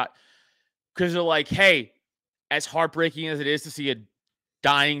shooter shot. Because they're like, hey, as heartbreaking as it is to see a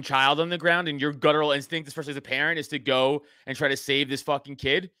dying child on the ground and your guttural instinct, especially as a parent, is to go and try to save this fucking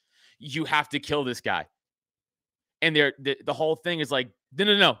kid, you have to kill this guy. And the whole thing is like,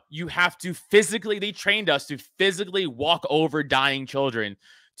 no. You have to physically, they trained us to physically walk over dying children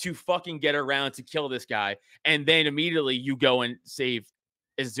to fucking get around to kill this guy. And then immediately you go and save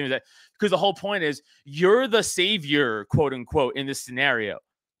as soon as that. Because the whole point is you're the savior, quote unquote, in this scenario,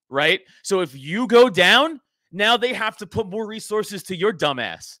 right? So if you go down, Now they have to put more resources to your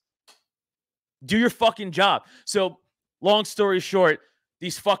dumbass. Do your fucking job. So, long story short,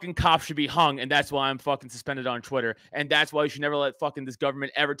 these fucking cops should be hung, and that's why I'm fucking suspended on Twitter, and that's why you should never let fucking this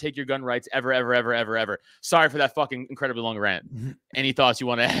government ever take your gun rights, ever, ever, ever, ever, ever. Sorry for that fucking incredibly long rant. Any thoughts you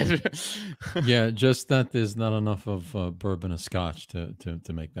want to add? Yeah, just that there's not enough of bourbon and scotch to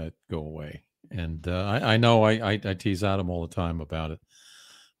make that go away. And I know I tease Adam all the time about it,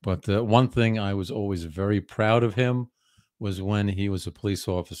 but one thing I was always very proud of him was when he was a police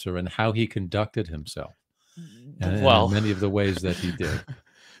officer and how he conducted himself. And many of the ways that he did.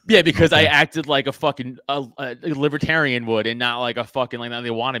 Yeah, because I acted like a fucking a libertarian would, and not like a fucking like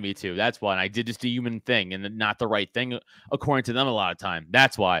they wanted me to. That's why. And I did just a human thing and not the right thing according to them a lot of time.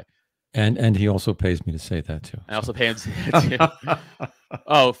 That's why. And he also pays me to say that too. I also pay him to say that too.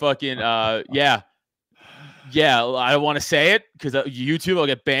 Oh, fucking yeah. I don't want to say it because YouTube will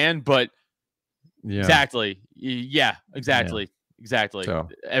get banned, but yeah, exactly. Yeah, exactly. Yeah. Exactly. So.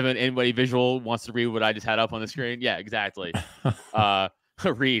 Anybody visual wants to read what I just had up on the screen? Yeah, exactly.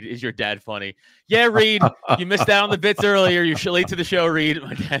 Reed, is your dad funny? Yeah, Reed, you missed out on the bits earlier. You're late to the show, Reed.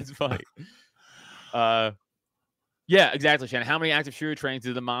 My dad's funny. Yeah, exactly, Shannon. How many active shooter trainings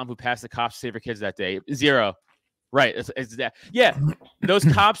did the mom who passed the cops save her kids that day? 0. Right. It's that. Yeah, those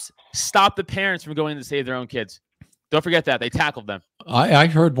cops stopped the parents from going to save their own kids. Don't forget that. They tackled them. I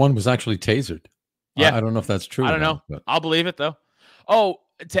heard one was actually tasered. Yeah. I don't know if that's true. I don't know. But I'll believe it, though. Oh,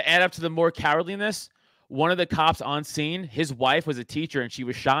 to add up to the more cowardliness, one of the cops on scene, his wife was a teacher and she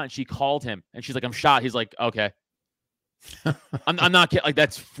was shot and she called him and she's like, I'm shot. He's like, okay. I'm not kidding. Like,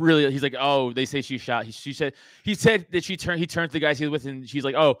 that's really, he's like, oh, they say she's shot. He said that he turned to the guys he was with and she's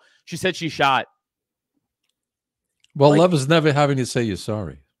like, oh, she said she's shot. Well, like, love is never having to say you're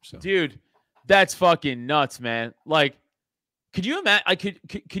sorry. So. Dude, that's fucking nuts, man. Like, could you imagine?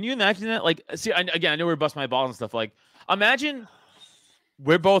 Can you imagine that? Like, see, again, I know we're busting my balls and stuff. Like, imagine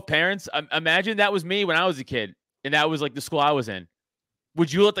we're both parents. Imagine that was me when I was a kid, and that was like the school I was in.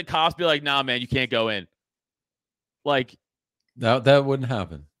 Would you let the cops be like, "Nah, man, you can't go in"? Like, that wouldn't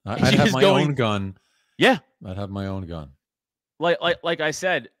happen. I'd have my own gun. Yeah, I'd have my own gun. Like I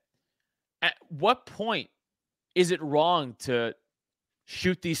said, at what point is it wrong to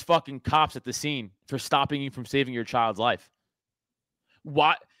shoot these fucking cops at the scene for stopping you from saving your child's life?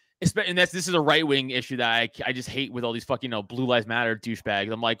 What? And this is a right-wing issue that I just hate with all these fucking Blue Lives Matter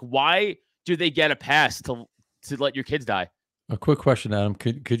douchebags. I'm like, why do they get a pass to let your kids die? A quick question, Adam.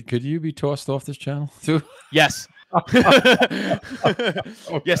 Could you be tossed off this channel too? Yes. Okay.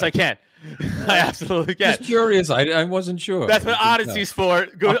 Yes, I can. I absolutely can. Just curious. I wasn't sure. That's what Odyssey's for.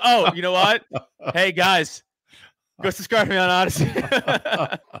 Go. Oh, you know what? Hey guys, go subscribe to me on Odyssey.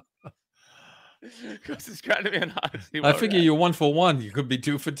 Go subscribe to me on Odyssey. I figure you're 1 for 1. You could be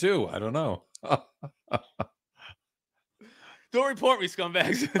 2 for 2. I don't know. Don't report me,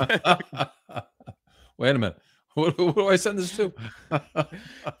 scumbags. Wait a minute. Who do I send this to?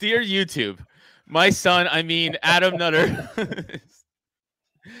 Dear YouTube, my son, Adam Nutter,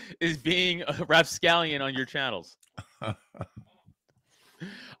 is being a rapscallion on your channels.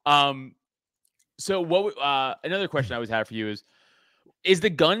 So what? Another question I always have for you is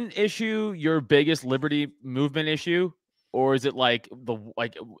the gun issue your biggest liberty movement issue, or is it like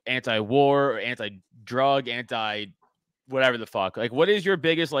anti-war, or anti-drug, whatever the fuck? Like, what is your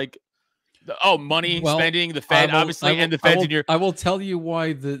biggest money spending, the Fed, obviously, and the Fed's in your. I will tell you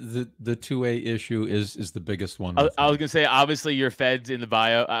why the 2A issue is the biggest one. I was gonna say, obviously, your Fed's in the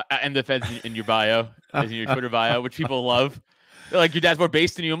bio, and the Fed's in your bio, is in your Twitter bio, which people love. They're like, your dad's more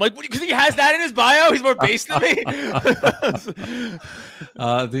based than you. I'm like, because he has that in his bio, he's more based than me.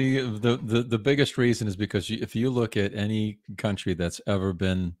 The biggest reason is because if you look at any country that's ever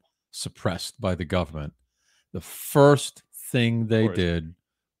been suppressed by the government, the first thing they did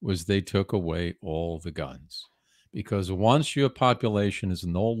was they took away all the guns. Because once your population is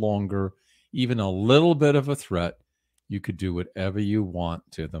no longer even a little bit of a threat, you could do whatever you want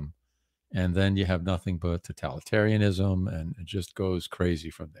to them. And then you have nothing but totalitarianism, and it just goes crazy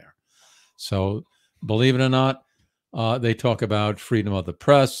from there. So believe it or not, they talk about freedom of the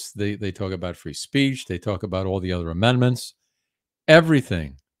press. They talk about free speech. They talk about all the other amendments,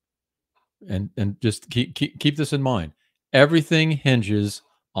 everything. And just keep this in mind. Everything hinges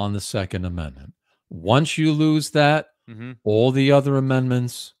on the Second Amendment. Once you lose that, all the other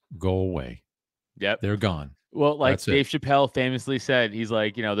amendments go away. Yep. They're gone. Well, like Dave Chappelle famously said, he's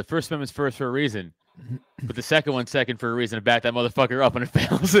like, the First Amendment's first for a reason, but the second one's second for a reason to back that motherfucker up when it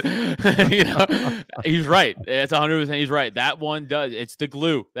fails. He's right. It's 100%. He's right. That one does. It's the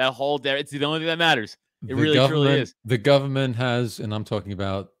glue. That whole there. It's the only thing that matters. It really truly is. The government has, and I'm talking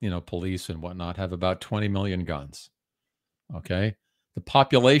about, police and whatnot, have about 20 million guns. Okay. The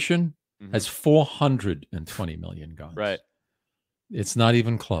population has 420 million guns. Right. It's not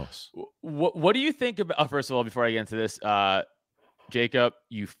even close. What do you think about, first of all, before I get into this, Jacob,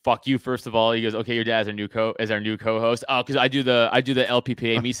 fuck you, first of all. He goes, okay, your dad is our new co-host. Oh, because I do the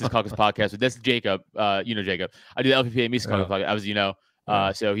LPPA Mises Caucus podcast. That's Jacob. Jacob. I do the LPPA Mises Caucus podcast,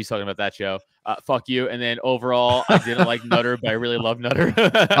 as so he's talking about that show. Fuck you. And then overall, I didn't like Nutter, but I really love Nutter.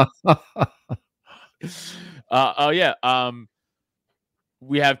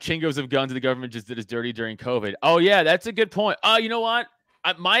 We have chingos of guns, and the government just did us dirty during COVID. Oh yeah, that's a good point. You know what?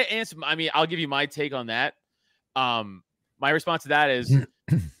 My answer. I mean, I'll give you my take on that. My response to that is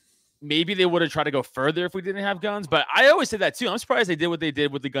maybe they would have tried to go further if we didn't have guns. But I always say that too. I'm surprised they did what they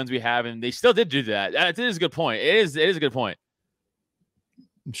did with the guns we have, and they still did do that. It is a good point. It is a good point.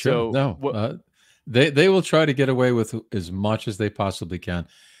 Sure. So, they will try to get away with as much as they possibly can,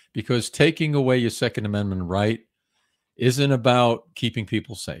 because taking away your Second Amendment right isn't about keeping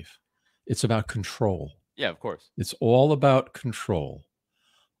people safe. It's about control. Yeah, of course. It's all about control.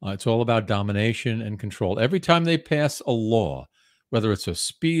 It's all about domination and control. Every time they pass a law, whether it's a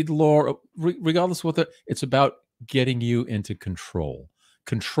speed law, regardless of what it's about getting you into control,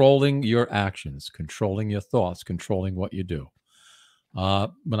 controlling your actions, controlling your thoughts, controlling what you do.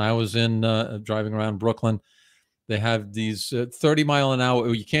 When I was driving around Brooklyn, they have these 30 mile an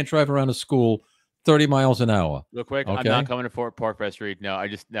hour. You can't drive around a school 30 miles an hour. Real quick, okay? I'm not coming to Park West Street. No,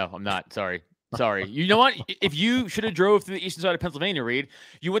 I'm not. Sorry. You know what? If you should have drove through the eastern side of Pennsylvania, Reed,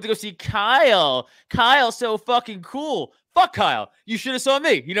 you went to go see Kyle. Kyle's so fucking cool. Fuck Kyle. You should have saw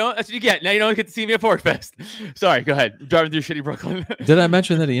me. That's what you get. Now you don't get to see me at Pork Fest. Sorry, go ahead. I'm driving through shitty Brooklyn. Did I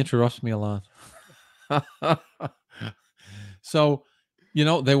mention that he interrupts me a lot? So,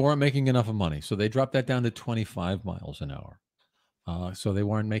 they weren't making enough of money. So they dropped that down to 25 miles an hour. So they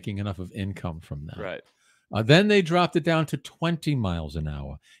weren't making enough of income from that. Right. Then they dropped it down to 20 miles an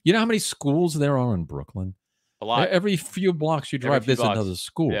hour. You know how many schools there are in Brooklyn? A lot. Every few blocks you drive, there's another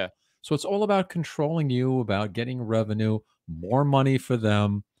school. Yeah. So it's all about controlling you, about getting revenue, more money for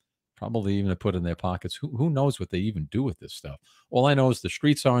them, probably even to put in their pockets. Who knows what they even do with this stuff? All I know is the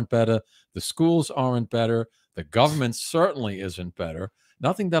streets aren't better. The schools aren't better. The government certainly isn't better.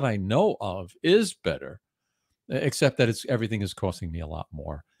 Nothing that I know of is better, except that everything is costing me a lot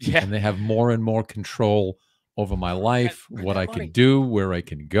more. Yeah. And they have more and more control over my life, what I can do, where I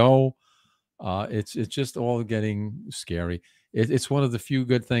can go. It's just all getting scary. It's one of the few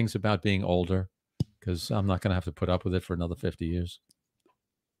good things about being older, because I'm not going to have to put up with it for another 50 years.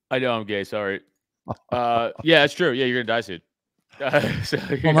 I know I'm gay. Sorry. Yeah, it's true. Yeah, you're going to die soon.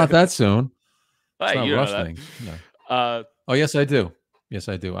 Well, not that soon. It's not rustling. No. Oh, yes, I do. Yes,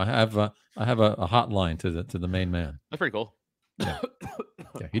 I do. I have a hotline to the main man. That's pretty cool. Yeah.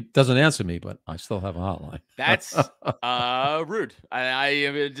 Yeah, he doesn't answer me, but I still have a hotline. That's rude.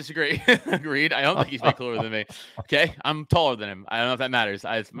 I disagree. Agreed. I don't think he's way cooler than me. Okay, I'm taller than him. I don't know if that matters.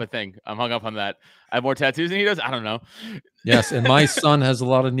 It's my thing. I'm hung up on that. I have more tattoos than he does. I don't know. Yes, and my son has a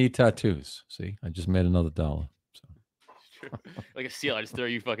lot of neat tattoos. See, I just made another $1. So. Like a seal. I just throw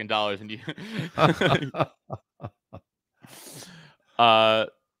you fucking dollars into you. What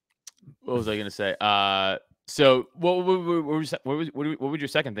was I gonna say? So what would your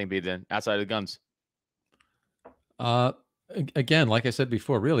second thing be then, outside of the guns? Again, like I said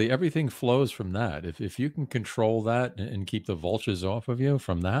before, really everything flows from that. If you can control that and keep the vultures off of you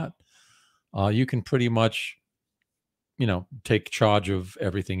from that, you can pretty much, take charge of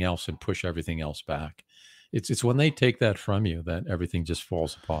everything else and push everything else back. It's when they take that from you that everything just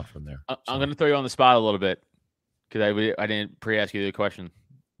falls apart from there. I'm going to throw you on the spot a little bit, because I didn't pre-ask you the question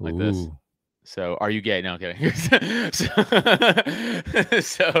like this. So, are you gay? No, I'm kidding.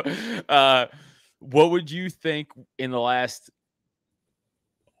 so, what would you think in the last?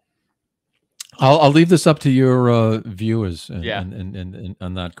 I'll leave this up to your viewers and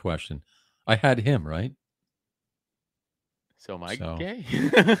on that question. I had him right. So am I gay?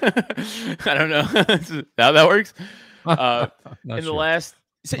 I don't know how that works. In the last,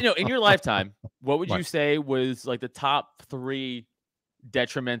 in your lifetime, what would you say was like the top 3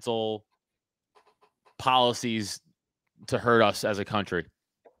 detrimental policies to hurt us as a country?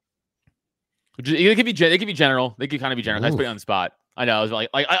 It could be general. They could kind of be general. I just put you on the spot. I know. I was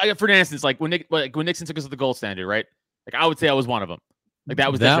like, for instance, like when Nixon took us to the gold standard, right? Like I would say I was one of them. Like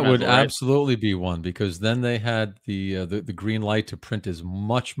that would absolutely be one, because then they had the green light to print as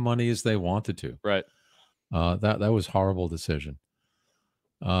much money as they wanted to. Right. That was a horrible decision.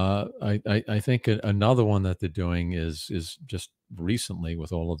 I think another one that they're doing is just recently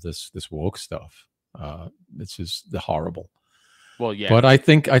with all of this woke stuff. It's just horrible. Well, yeah. But I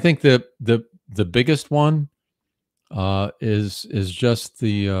think the biggest one is just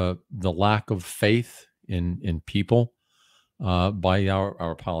the lack of faith in people by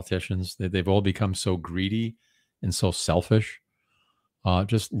our politicians. They've all become so greedy and so selfish,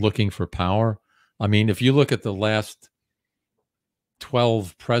 just looking for power. I mean, if you look at the last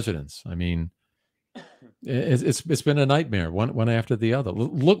 12 presidents, I mean, it's been a nightmare, one after the other.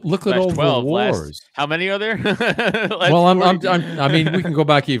 Look at all 12, the wars. how many are there? Well, I mean, we can go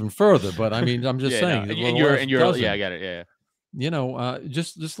back even further, but I mean, I'm just saying. No, yeah, I get it. Yeah. You know,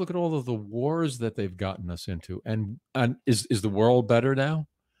 just look at all of the wars that they've gotten us into, and is the world better now?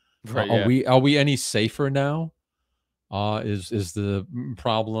 Right, are we any safer now? Is the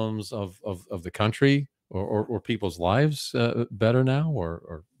problems of the country or people's lives better now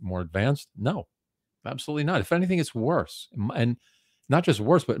or more advanced? No, absolutely not. If anything, it's worse, and not just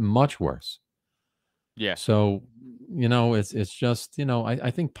worse, but much worse. Yeah. So, you know, it's just, you know,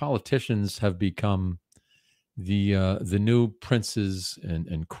 I think politicians have become the new princes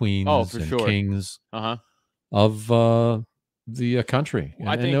and queens and kings of the country.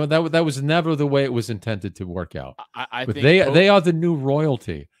 I think, and that was never the way it was intended to work out. I but think they are the new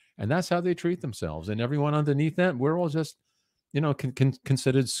royalty, and that's how they treat themselves. And everyone underneath that, we're all just, you know,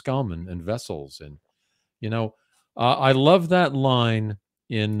 considered scum and vessels. And, you know, I love that line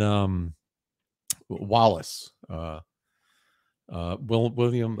in Wallace.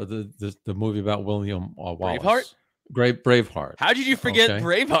 William, the movie about William Wallace. Braveheart. How did you forget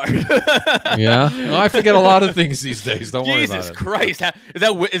Braveheart? Yeah, well, I forget a lot of things these days. Don't worry about it. Jesus Christ!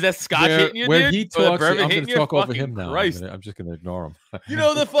 Is that Scott hitting you? Where dude? he talks, I'm going to talk over him now. I'm just going to ignore him. You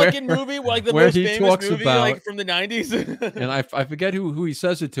know the fucking movie, like the most famous movie, like from the 90s. And I forget who he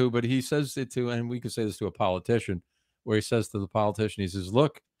says it to, but he says it to, and we could say this to a politician, where he says to the politician, he says,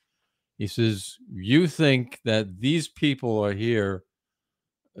 "Look," he says, "you think that these people are here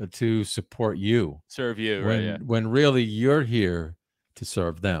to support you, serve you, when really you're here to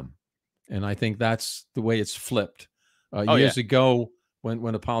serve them." And I think that's the way it's flipped. Years ago,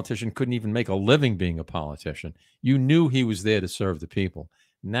 when a politician couldn't even make a living being a politician, you knew he was there to serve the people.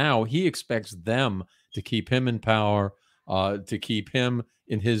 Now he expects them to keep him in power, to keep him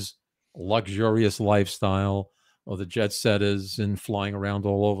in his luxurious lifestyle, or the jet setters and flying around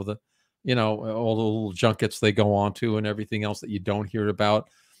all over the, you know, all the little junkets they go on to and everything else that you don't hear about.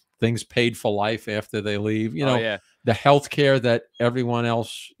 Things paid for life after they leave, you know, the health care that everyone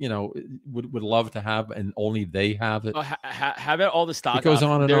else, you know, would love to have, and only they have it. How about all the stock? It goes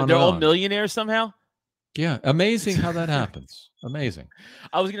on and on. They're all millionaires somehow. Yeah, amazing how that happens. Amazing.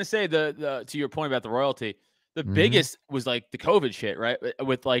 I was gonna say the to your point about the royalty, the biggest was like the COVID shit, right?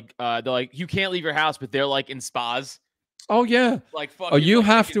 With like they're like, you can't leave your house, but they're like in spas. Oh yeah, like fucking. Oh, you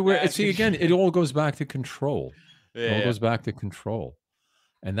have to wear. See, again, it all goes back to control. It all goes back to control.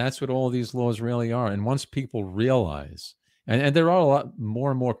 And that's what all these laws really are. And once people realize, and there are a lot more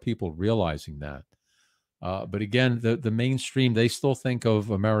and more people realizing that. But again, the mainstream, they still think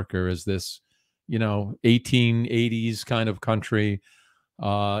of America as this, you know, 1880s kind of country,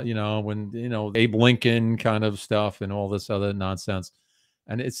 you know, when, you know, Abe Lincoln kind of stuff and all this other nonsense.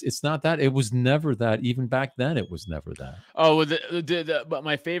 And it's not that. It was never that. Even back then, it was never that. Oh, but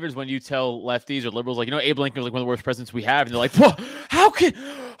my favorite is when you tell lefties or liberals, like, you know, Abe Lincoln was like one of the worst presidents we have, and they're like, "Whoa, how can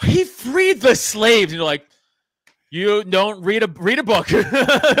he freed the slaves?" And you're like, "You don't read a book."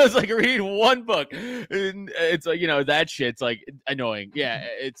 It's like, read one book. And it's like, you know, that shit's like annoying. Yeah,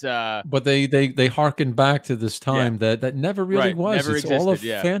 it's But they harken back to this time that never really was. Never it's existed, all a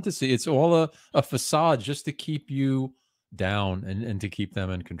fantasy. It's all a facade just to keep you down and to keep them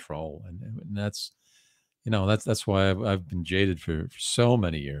in control. And that's, you know, that's why I've been jaded for so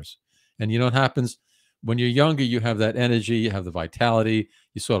many years. And you know what happens when you're younger? You have that energy, you have the vitality,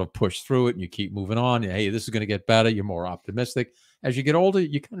 you sort of push through it and you keep moving on. Hey, this is going to get better. You're more optimistic. As you get older,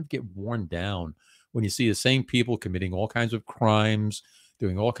 you kind of get worn down when you see the same people committing all kinds of crimes,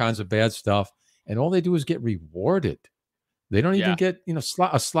 doing all kinds of bad stuff, and all they do is get rewarded. They don't even get, you know,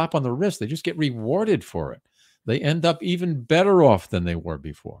 a slap on the wrist. They just get rewarded for it. They end up even better off than they were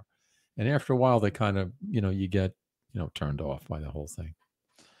before. And after a while, they kind of, you know, you get, you know, turned off by the whole thing.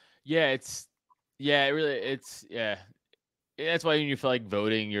 Yeah, it's that's why when you feel like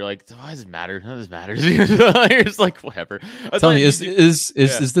voting, you're like, why does it matter? None of this matters. You're just like, whatever. Tell me,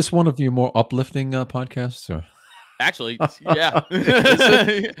 is this one of your more uplifting podcasts? Or? Actually, yeah.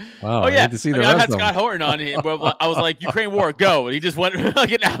 Wow, Oh I yeah. need to see the I rest had of Scott them. Horton on here, but I was like, Ukraine war, go. And he just went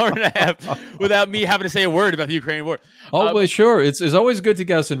like an hour and a half without me having to say a word about the Ukraine war. Oh, well, sure. It's always good to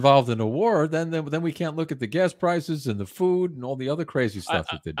get us involved in a war. Then we can't look at the gas prices and the food and all the other crazy stuff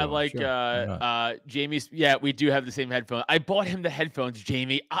that they're I doing. like Sure. Jamie's. Yeah, we do have the same headphones. I bought him the headphones,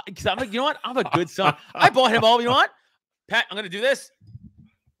 Jamie, because I'm like, you know what? I'm a good son. I bought him all. You know what, Pat? I'm gonna do this.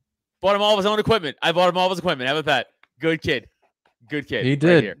 Bought him all of his own equipment. I bought him all of his equipment. Have a Pat. Good kid. Good kid. He right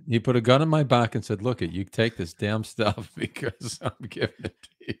did. here. He put a gun in my back and said, "Look, you take this damn stuff because I'm giving it to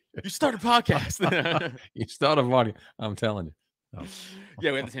you." You start a podcast. You start a party. I'm telling you. Oh.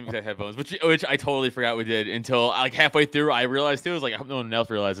 Yeah, we had the same exact headphones, which I totally forgot we did until like halfway through. I realized too. I was like, I hope no one else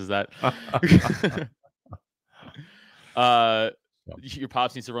realizes that. Your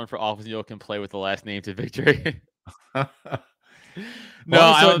pops needs to run for office, and you can play with the last name to victory. No,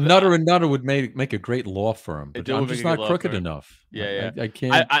 I thought Nutter and Nutter would make a great law firm, but I'm just not crooked enough. Yeah, I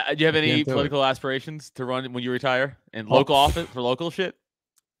can't. Do you have any political aspirations to run when you retire and local office for local shit?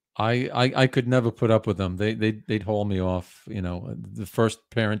 I could never put up with them. They'd haul me off. You know, the first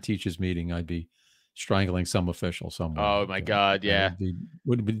parent teachers meeting, I'd be strangling some official somewhere. Oh my God, yeah.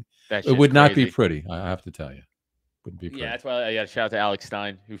 It would not be pretty. I have to tell you. Wouldn't be pretty. Yeah, that's why I got to shout out to Alex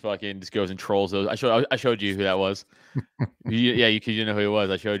Stein, who fucking just goes and trolls those. I showed you who that was. You know who he was.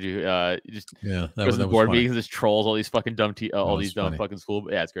 I showed you. Just goes to the board meetings, just trolls all these fucking dumb all these dumb fucking school.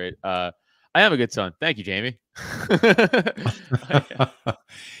 Yeah, it's great. I am a good son. Thank you, Jamie.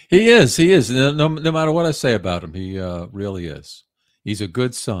 He is. No matter what I say about him, he really is. He's a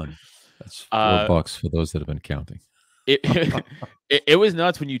good son. That's $4 for those that have been counting. It was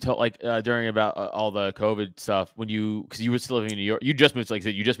nuts when you told during about all the COVID stuff because you were still living in New York. You just moved, like I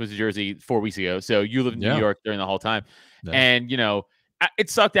said, you just moved to Jersey 4 weeks ago, so you lived in New York during the whole time. Yeah. And it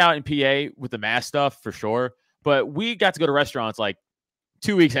sucked out in PA with the mask stuff for sure. But we got to go to restaurants like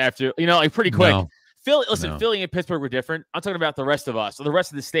 2 weeks after, like pretty quick. No. Philly and Pittsburgh were different. I'm talking about the rest of us. So the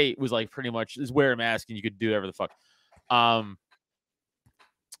rest of the state was like pretty much just wear a mask and you could do whatever the fuck.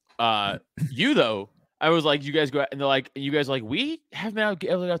 You though. I was like, you guys go out, and they're like, you guys are like, we haven't been able to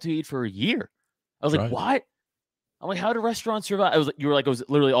go out to eat for a year. I was like, what? I'm like, how do restaurants survive? You were like, it was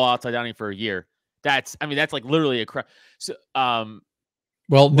literally all outside dining for a year. That's like literally a crap. So,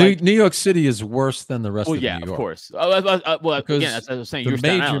 well, New York City is worse than the rest of New York. Of course. Well, again, as I was saying, the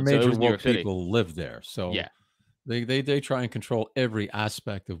major woke people live there. So yeah, they try and control every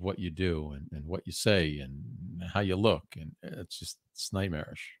aspect of what you do and what you say and how you look, and it's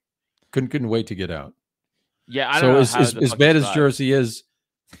nightmarish. Couldn't wait to get out. Yeah, I don't know. So as bad as Jersey is,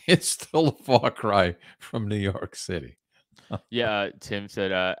 it's still a far cry from New York City. Yeah, Tim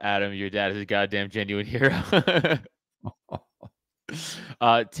said, Adam, your dad is a goddamn genuine hero.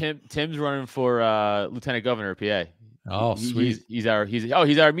 Tim's running for lieutenant governor of PA. Oh, sweet. He's our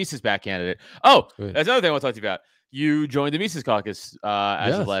Mises back candidate. Oh, sweet. That's another thing I want to talk to you about. You joined the Mises caucus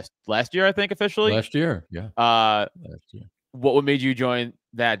as of last year, I think, officially. Last year, yeah. Last year. What made you join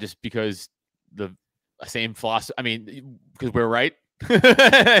that? Just because the same philosophy? I mean, because we're right.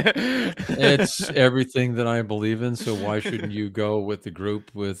 It's everything that I believe in. So why shouldn't you go with the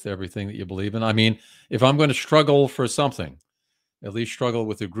group with everything that you believe in? I mean, if I'm going to struggle for something, at least struggle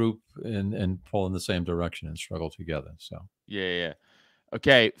with the group and pull in the same direction and struggle together. So yeah.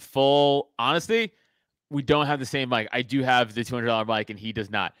 Okay, full honesty, we don't have the same mic. I do have the $200 mic, and he does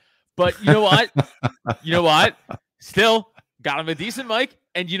not. But you know what? Still got him a decent mic.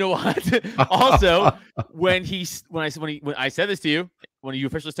 And you know what? Also, when I said this to you, when you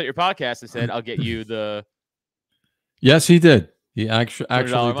officially start your podcast, I said I'll get you the. Yes, he did. He actually did.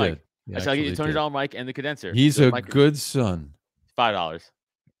 I said I'll get you the $200 mic and the condenser. He's a good son. $5.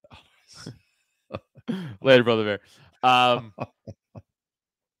 Later, brother bear.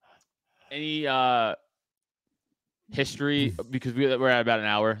 Any history, because we're at about an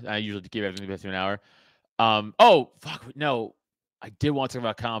hour. I usually give everything to an hour. Oh fuck no. I did want to talk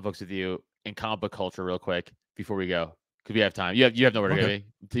about comic books with you and comic book culture real quick before we go, because we have time. You have nowhere to go.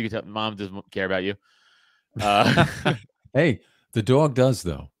 You can tell Mom doesn't care about you. Hey, the dog does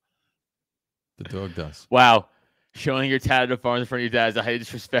though. The dog does. Wow, showing your tatted farm in front of your dad is a high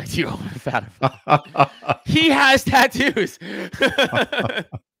disrespect you. He has tattoos.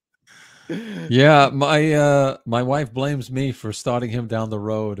 Yeah, my wife blames me for starting him down the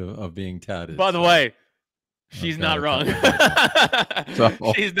road of being tatted. By the way. She's not wrong.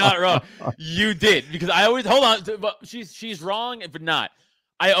 She's not wrong. You did, because I always hold on. But she's wrong, but not.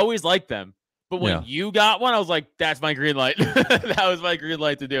 I always liked them, but when you got one, I was like, "That's my green light." That was my green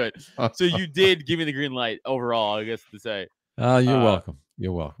light to do it. So you did give me the green light overall, I guess to say. You're welcome.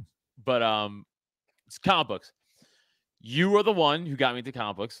 You're welcome. But it's comic books. You are the one who got me into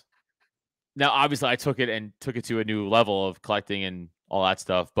comic books. Now, obviously, I took it to a new level of collecting and all that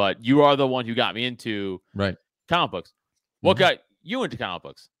stuff. But you are the one who got me into comic books. What got you into comic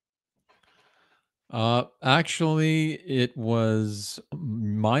books? Actually, it was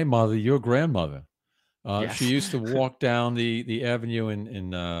my mother, your grandmother. Yes. She used to walk down the avenue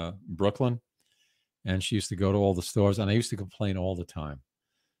in Brooklyn, and she used to go to all the stores, and I used to complain all the time.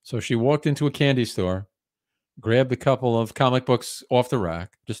 So she walked into a candy store, grabbed a couple of comic books off the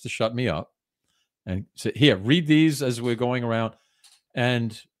rack just to shut me up, and said, "Here, read these as we're going around."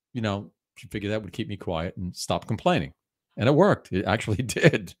 And, she figured that would keep me quiet and stop complaining. And it worked. It actually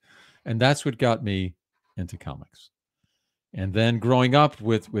did. And that's what got me into comics. And then growing up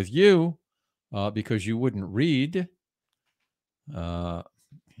with you, because you wouldn't read. I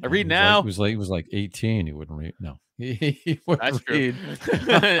read now. He was like 18. He wouldn't read. No, he wouldn't read.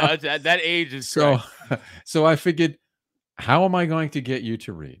 At that age is so. So I figured, how am I going to get you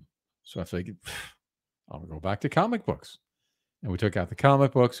to read? So I figured, I'll go back to comic books. And we took out the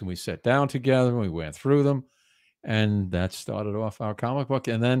comic books and we sat down together and we went through them. And that started off our comic book.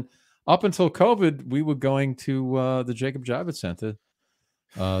 And then up until COVID, we were going to the Jacob Javits Center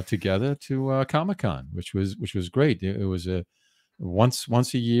together to Comic-Con, which was great. It was a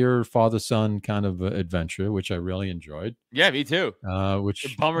once a year father-son kind of adventure, which I really enjoyed. Yeah, me too. Which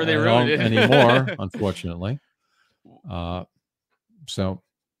the bummer they ruined it anymore, unfortunately. So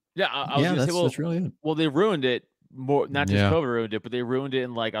yeah, I was gonna say, that's really it. Well, they ruined it more. Not just COVID ruined it, but they ruined it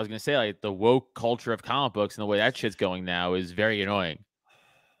in, like, I was gonna say, like, the woke culture of comic books and the way that shit's going now is very annoying.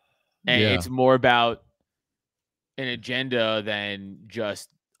 And it's more about an agenda than just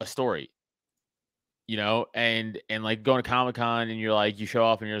a story. And like going to Comic-Con and you're like, you show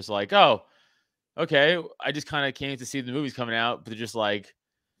up and you're just like, oh, okay, I just kind of came to see the movies coming out, but they're just like,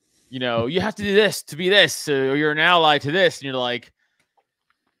 you have to do this to be this, or you're an ally to this, and you're like,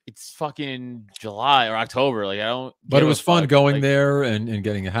 it's fucking July or October, like, I don't. But it was fun going there and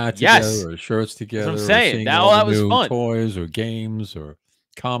getting a hat together or shirts together. That's what I'm saying. That was fun. Toys or games or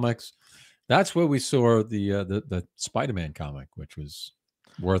comics. That's where we saw the Spider-Man comic, which was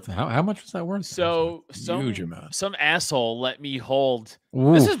worth how much was that worth? So huge amount. Some asshole let me hold.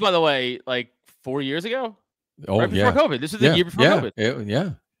 Ooh. This is, by the way, like 4 years ago. Oh, before COVID. This was the year before COVID.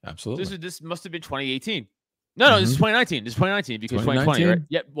 Yeah, absolutely. This must have been 2018. No, this is 2019. This is 2019 because 2020, right?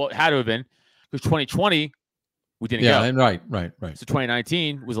 Yeah, well, it had to have been because 2020 we didn't go. Yeah, right. So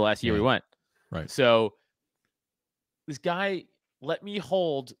 2019 was the last year we went. Right. So this guy let me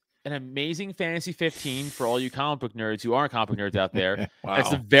hold an amazing Fantasy 15 for all you comic book nerds who aren't comic book nerds out there. Wow. That's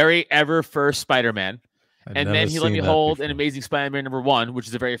the very ever first Spider-Man. And then he let me hold an Amazing Spider-Man #1, which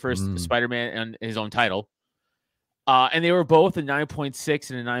is the very first Spider-Man and his own title. And they were both a 9.6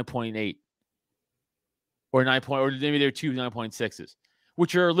 and a 9.8. Or or maybe they're two 9.6s,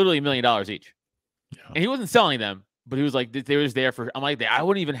 which are literally $1 million each. Yeah. And he wasn't selling them, but he was like, they was there for, I'm like, I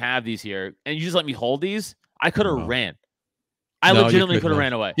wouldn't even have these here. And you just let me hold these? I could have ran. I legitimately could have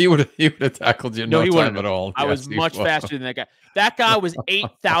ran away. He would have tackled you in no time at all. I was much faster than that guy. That guy was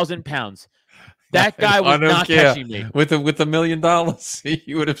 8,000 pounds. That guy was not catching me. With $1 million,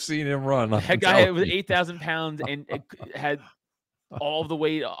 you would have seen him run. That guy was 8,000 pounds and had all the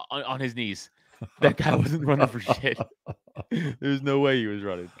weight on his knees. That guy wasn't running for shit. There's no way he was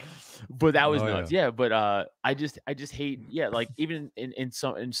running. But that was nuts. Yeah, but I just hate, like, even in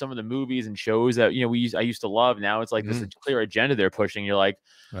some of the movies and shows that I used to love, now it's like this clear agenda they're pushing. You're like,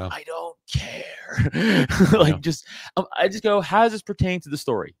 I don't care. I just go, how does this pertain to the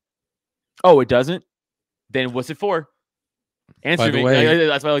story? Oh, it doesn't? Then what's it for? Answer me.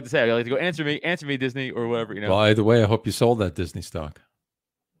 That's what I like to say. I like to go, answer me, Disney, or whatever. By the way, I hope you sold that Disney stock.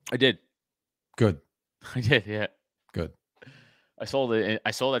 I did. Good. I did, yeah. Good. I sold it.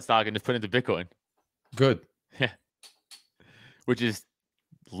 I sold that stock and just put it into Bitcoin. Good. Yeah. Which is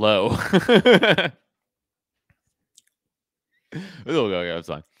low. It's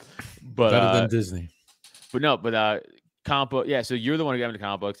fine. But better than Disney. But no, comic book. Yeah, so you're the one who got into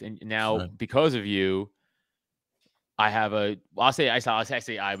comic books, and now because of you, I have but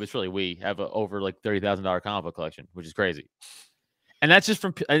it's really we have a over like $30,000 comic book collection, which is crazy. And that's just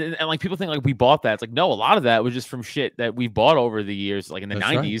from, and like people think like we bought that. It's like, no, a lot of that was just from shit that we bought over the years, like in the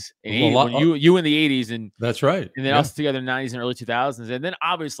 90s, and 80s, you in the 80s, and that's right. And then us together in the 90s and early 2000s, and then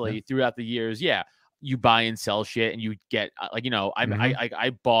obviously throughout the years, you buy and sell shit, and you get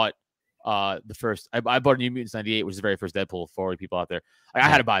I bought the first, I bought New Mutants 98, which is the very first Deadpool for people out there. I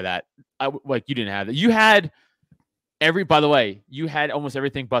had to buy that. You didn't have that. You had by the way, you had almost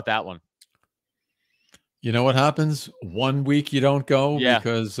everything but that one. You know what happens? 1 week you don't go Yeah.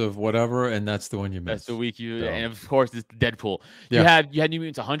 because of whatever, and that's the one you miss. That's the week you, So, and of course it's Deadpool. Yeah. You had New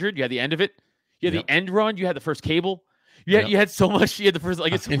Mutants 100. You had the end of it. You had Yep. the end run. You had the first Cable. Yep. You had so much. You had the first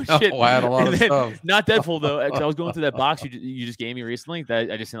it's so much shit. I had a lot And of then- stuff. Not Deadpool though, because I was going through that box you just gave me recently.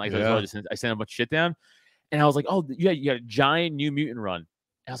 That I just sent Yeah. I sent a bunch of shit down, and I was like, oh, you got a giant New Mutant run.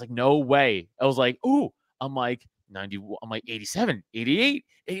 And I was like, no way. I was like, ooh. I'm like 90. I'm like 87, 88,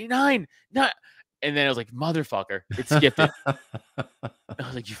 89. Not. And then I was like, motherfucker, it skipped it. I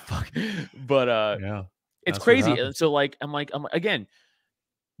was like, you fuck. But Yeah. it's That's what crazy. happens. And so I'm again,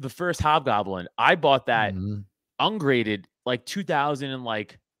 the first Hobgoblin, I bought that Mhm. ungraded like 2000 and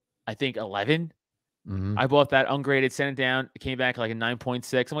like I think 11. Mhm. I bought that ungraded, sent it down, it came back like a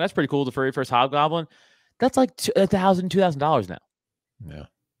 9.6. I'm like, that's pretty cool. The very first Hobgoblin. That's like $2,000 now. Yeah.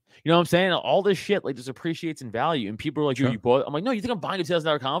 You know what I'm saying? All this shit like just appreciates in value, and people are like, Sure. "You bought?" I'm like, "No, you think I'm buying a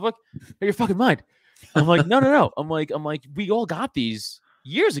 $2,000 comic book? Are your fucking mind?" I'm like, "No." I'm like, we all got these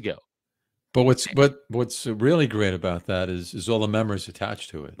years ago. But what's really great about that is all the memories attached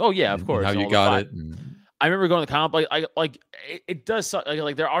to it. Oh yeah, of and course. how and you all the got vi- it. And, I remember going to the comic like it does suck.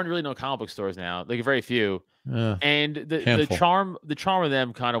 Like there aren't really no comic book stores now. Like very few, and the handful. charm of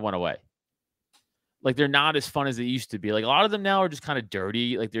them kind of went away. Like they're not as fun as they used to be. Like a lot of them now are just kind of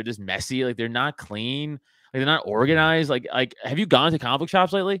dirty. Like they're just messy. Like they're not clean. Like they're not organized. Like have you gone to comic book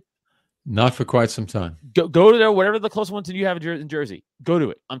shops lately? Not for quite some time. Go to there, whatever the closest one to you have in Jersey. Go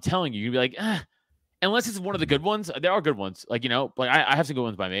to it. I'm telling you, you'd be like, unless it's one of the good ones. There are good ones. Like like I have some good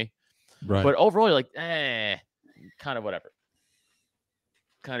ones by me. Right. But overall, you're like, kind of whatever.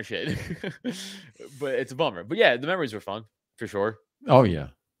 Kind of shit. But it's a bummer. But yeah, the memories were fun for sure. Oh yeah.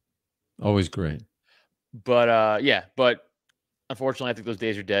 Always great. But but unfortunately, I think those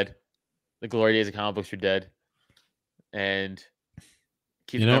days are dead. The glory days of comic books are dead. And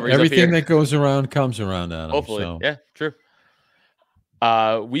keep the memories everything up here. that goes around comes around, Adam. Hopefully. So. Yeah, true.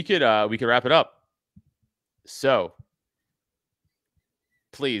 We could wrap it up. So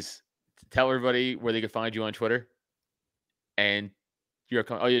please tell everybody where they can find you on Twitter and your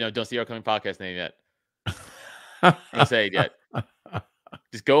don't say your upcoming podcast name yet. Don't say it yet.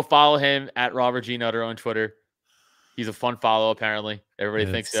 Just go follow him at Robert G. Nutter on Twitter. He's a fun follow, apparently. Everybody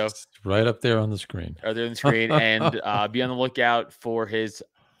thinks so. It's right up there on the screen. Right there on the screen. And be on the lookout for his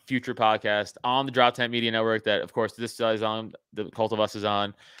future podcast on the Drop 10 Media Network that, of course, this is on. The Cult of Us is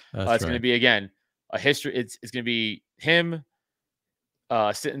on. It's going to be, again, a history. It's going to be him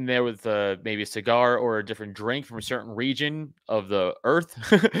sitting there with maybe a cigar or a different drink from a certain region of the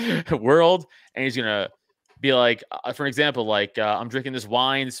earth world. And he's going to be like, for example, like I'm drinking this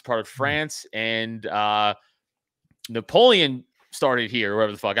wine. This is part of France. And Napoleon started here, or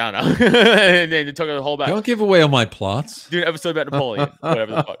whatever the fuck, I don't know. And then it took a whole back. Don't give away all my plots. Do an episode about Napoleon,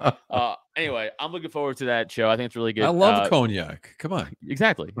 whatever the fuck. Anyway, I'm looking forward to that show. I think it's really good. I love cognac. Come on.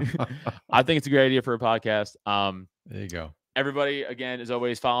 Exactly. I think it's a great idea for a podcast. There you go. Everybody, again, as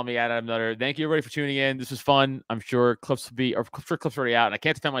always, follow me at Adam Nutter. Thank you, everybody, for tuning in. This was fun. I'm sure clips already out, and I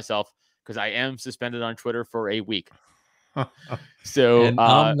can't defend myself because I am suspended on Twitter for a week. So and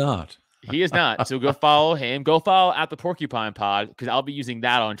I'm not. He is not. So go follow him. Go follow at the Porcupine Pod because I'll be using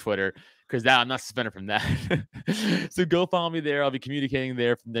that on Twitter because I'm not suspended from that. So go follow me there. I'll be communicating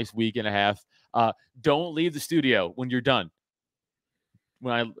there for the next week and a half. Don't leave the studio when you're done.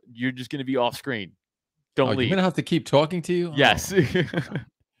 You're just going to be off screen. Don't leave. You're going to have to keep talking to you? Yes.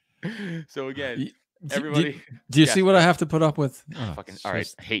 So again, everybody. Do you see what I have to put up with? All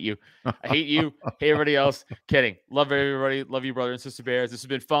right. I hate you. I hate you. Hate everybody else. Kidding. Love everybody. Love you, brother and sister bears. This has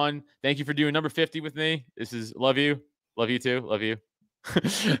been fun. Thank you for doing number 50 with me. This is love you. Love you too. Love you.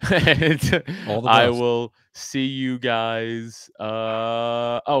 And all the best. I will see you guys.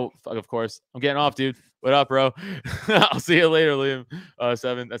 Of course. I'm getting off, dude. What up, bro? I'll see you later, Liam.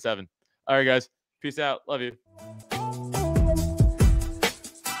 7. That's 7. All right, guys. Peace out. Love you.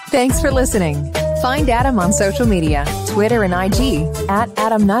 Thanks for listening. Find Adam on social media, Twitter and IG at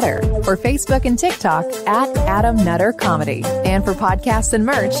Adam Nutter, or Facebook and TikTok at Adam Nutter Comedy. And for podcasts and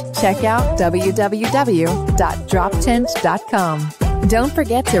merch, check out www.droptent.com. Don't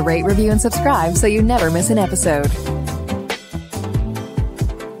forget to rate, review, and subscribe so you never miss an episode.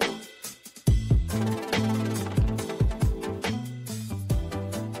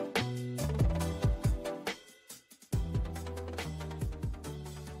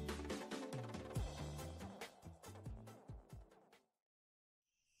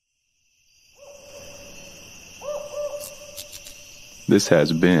 This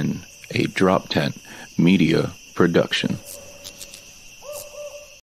has been a Drop Tent Media production.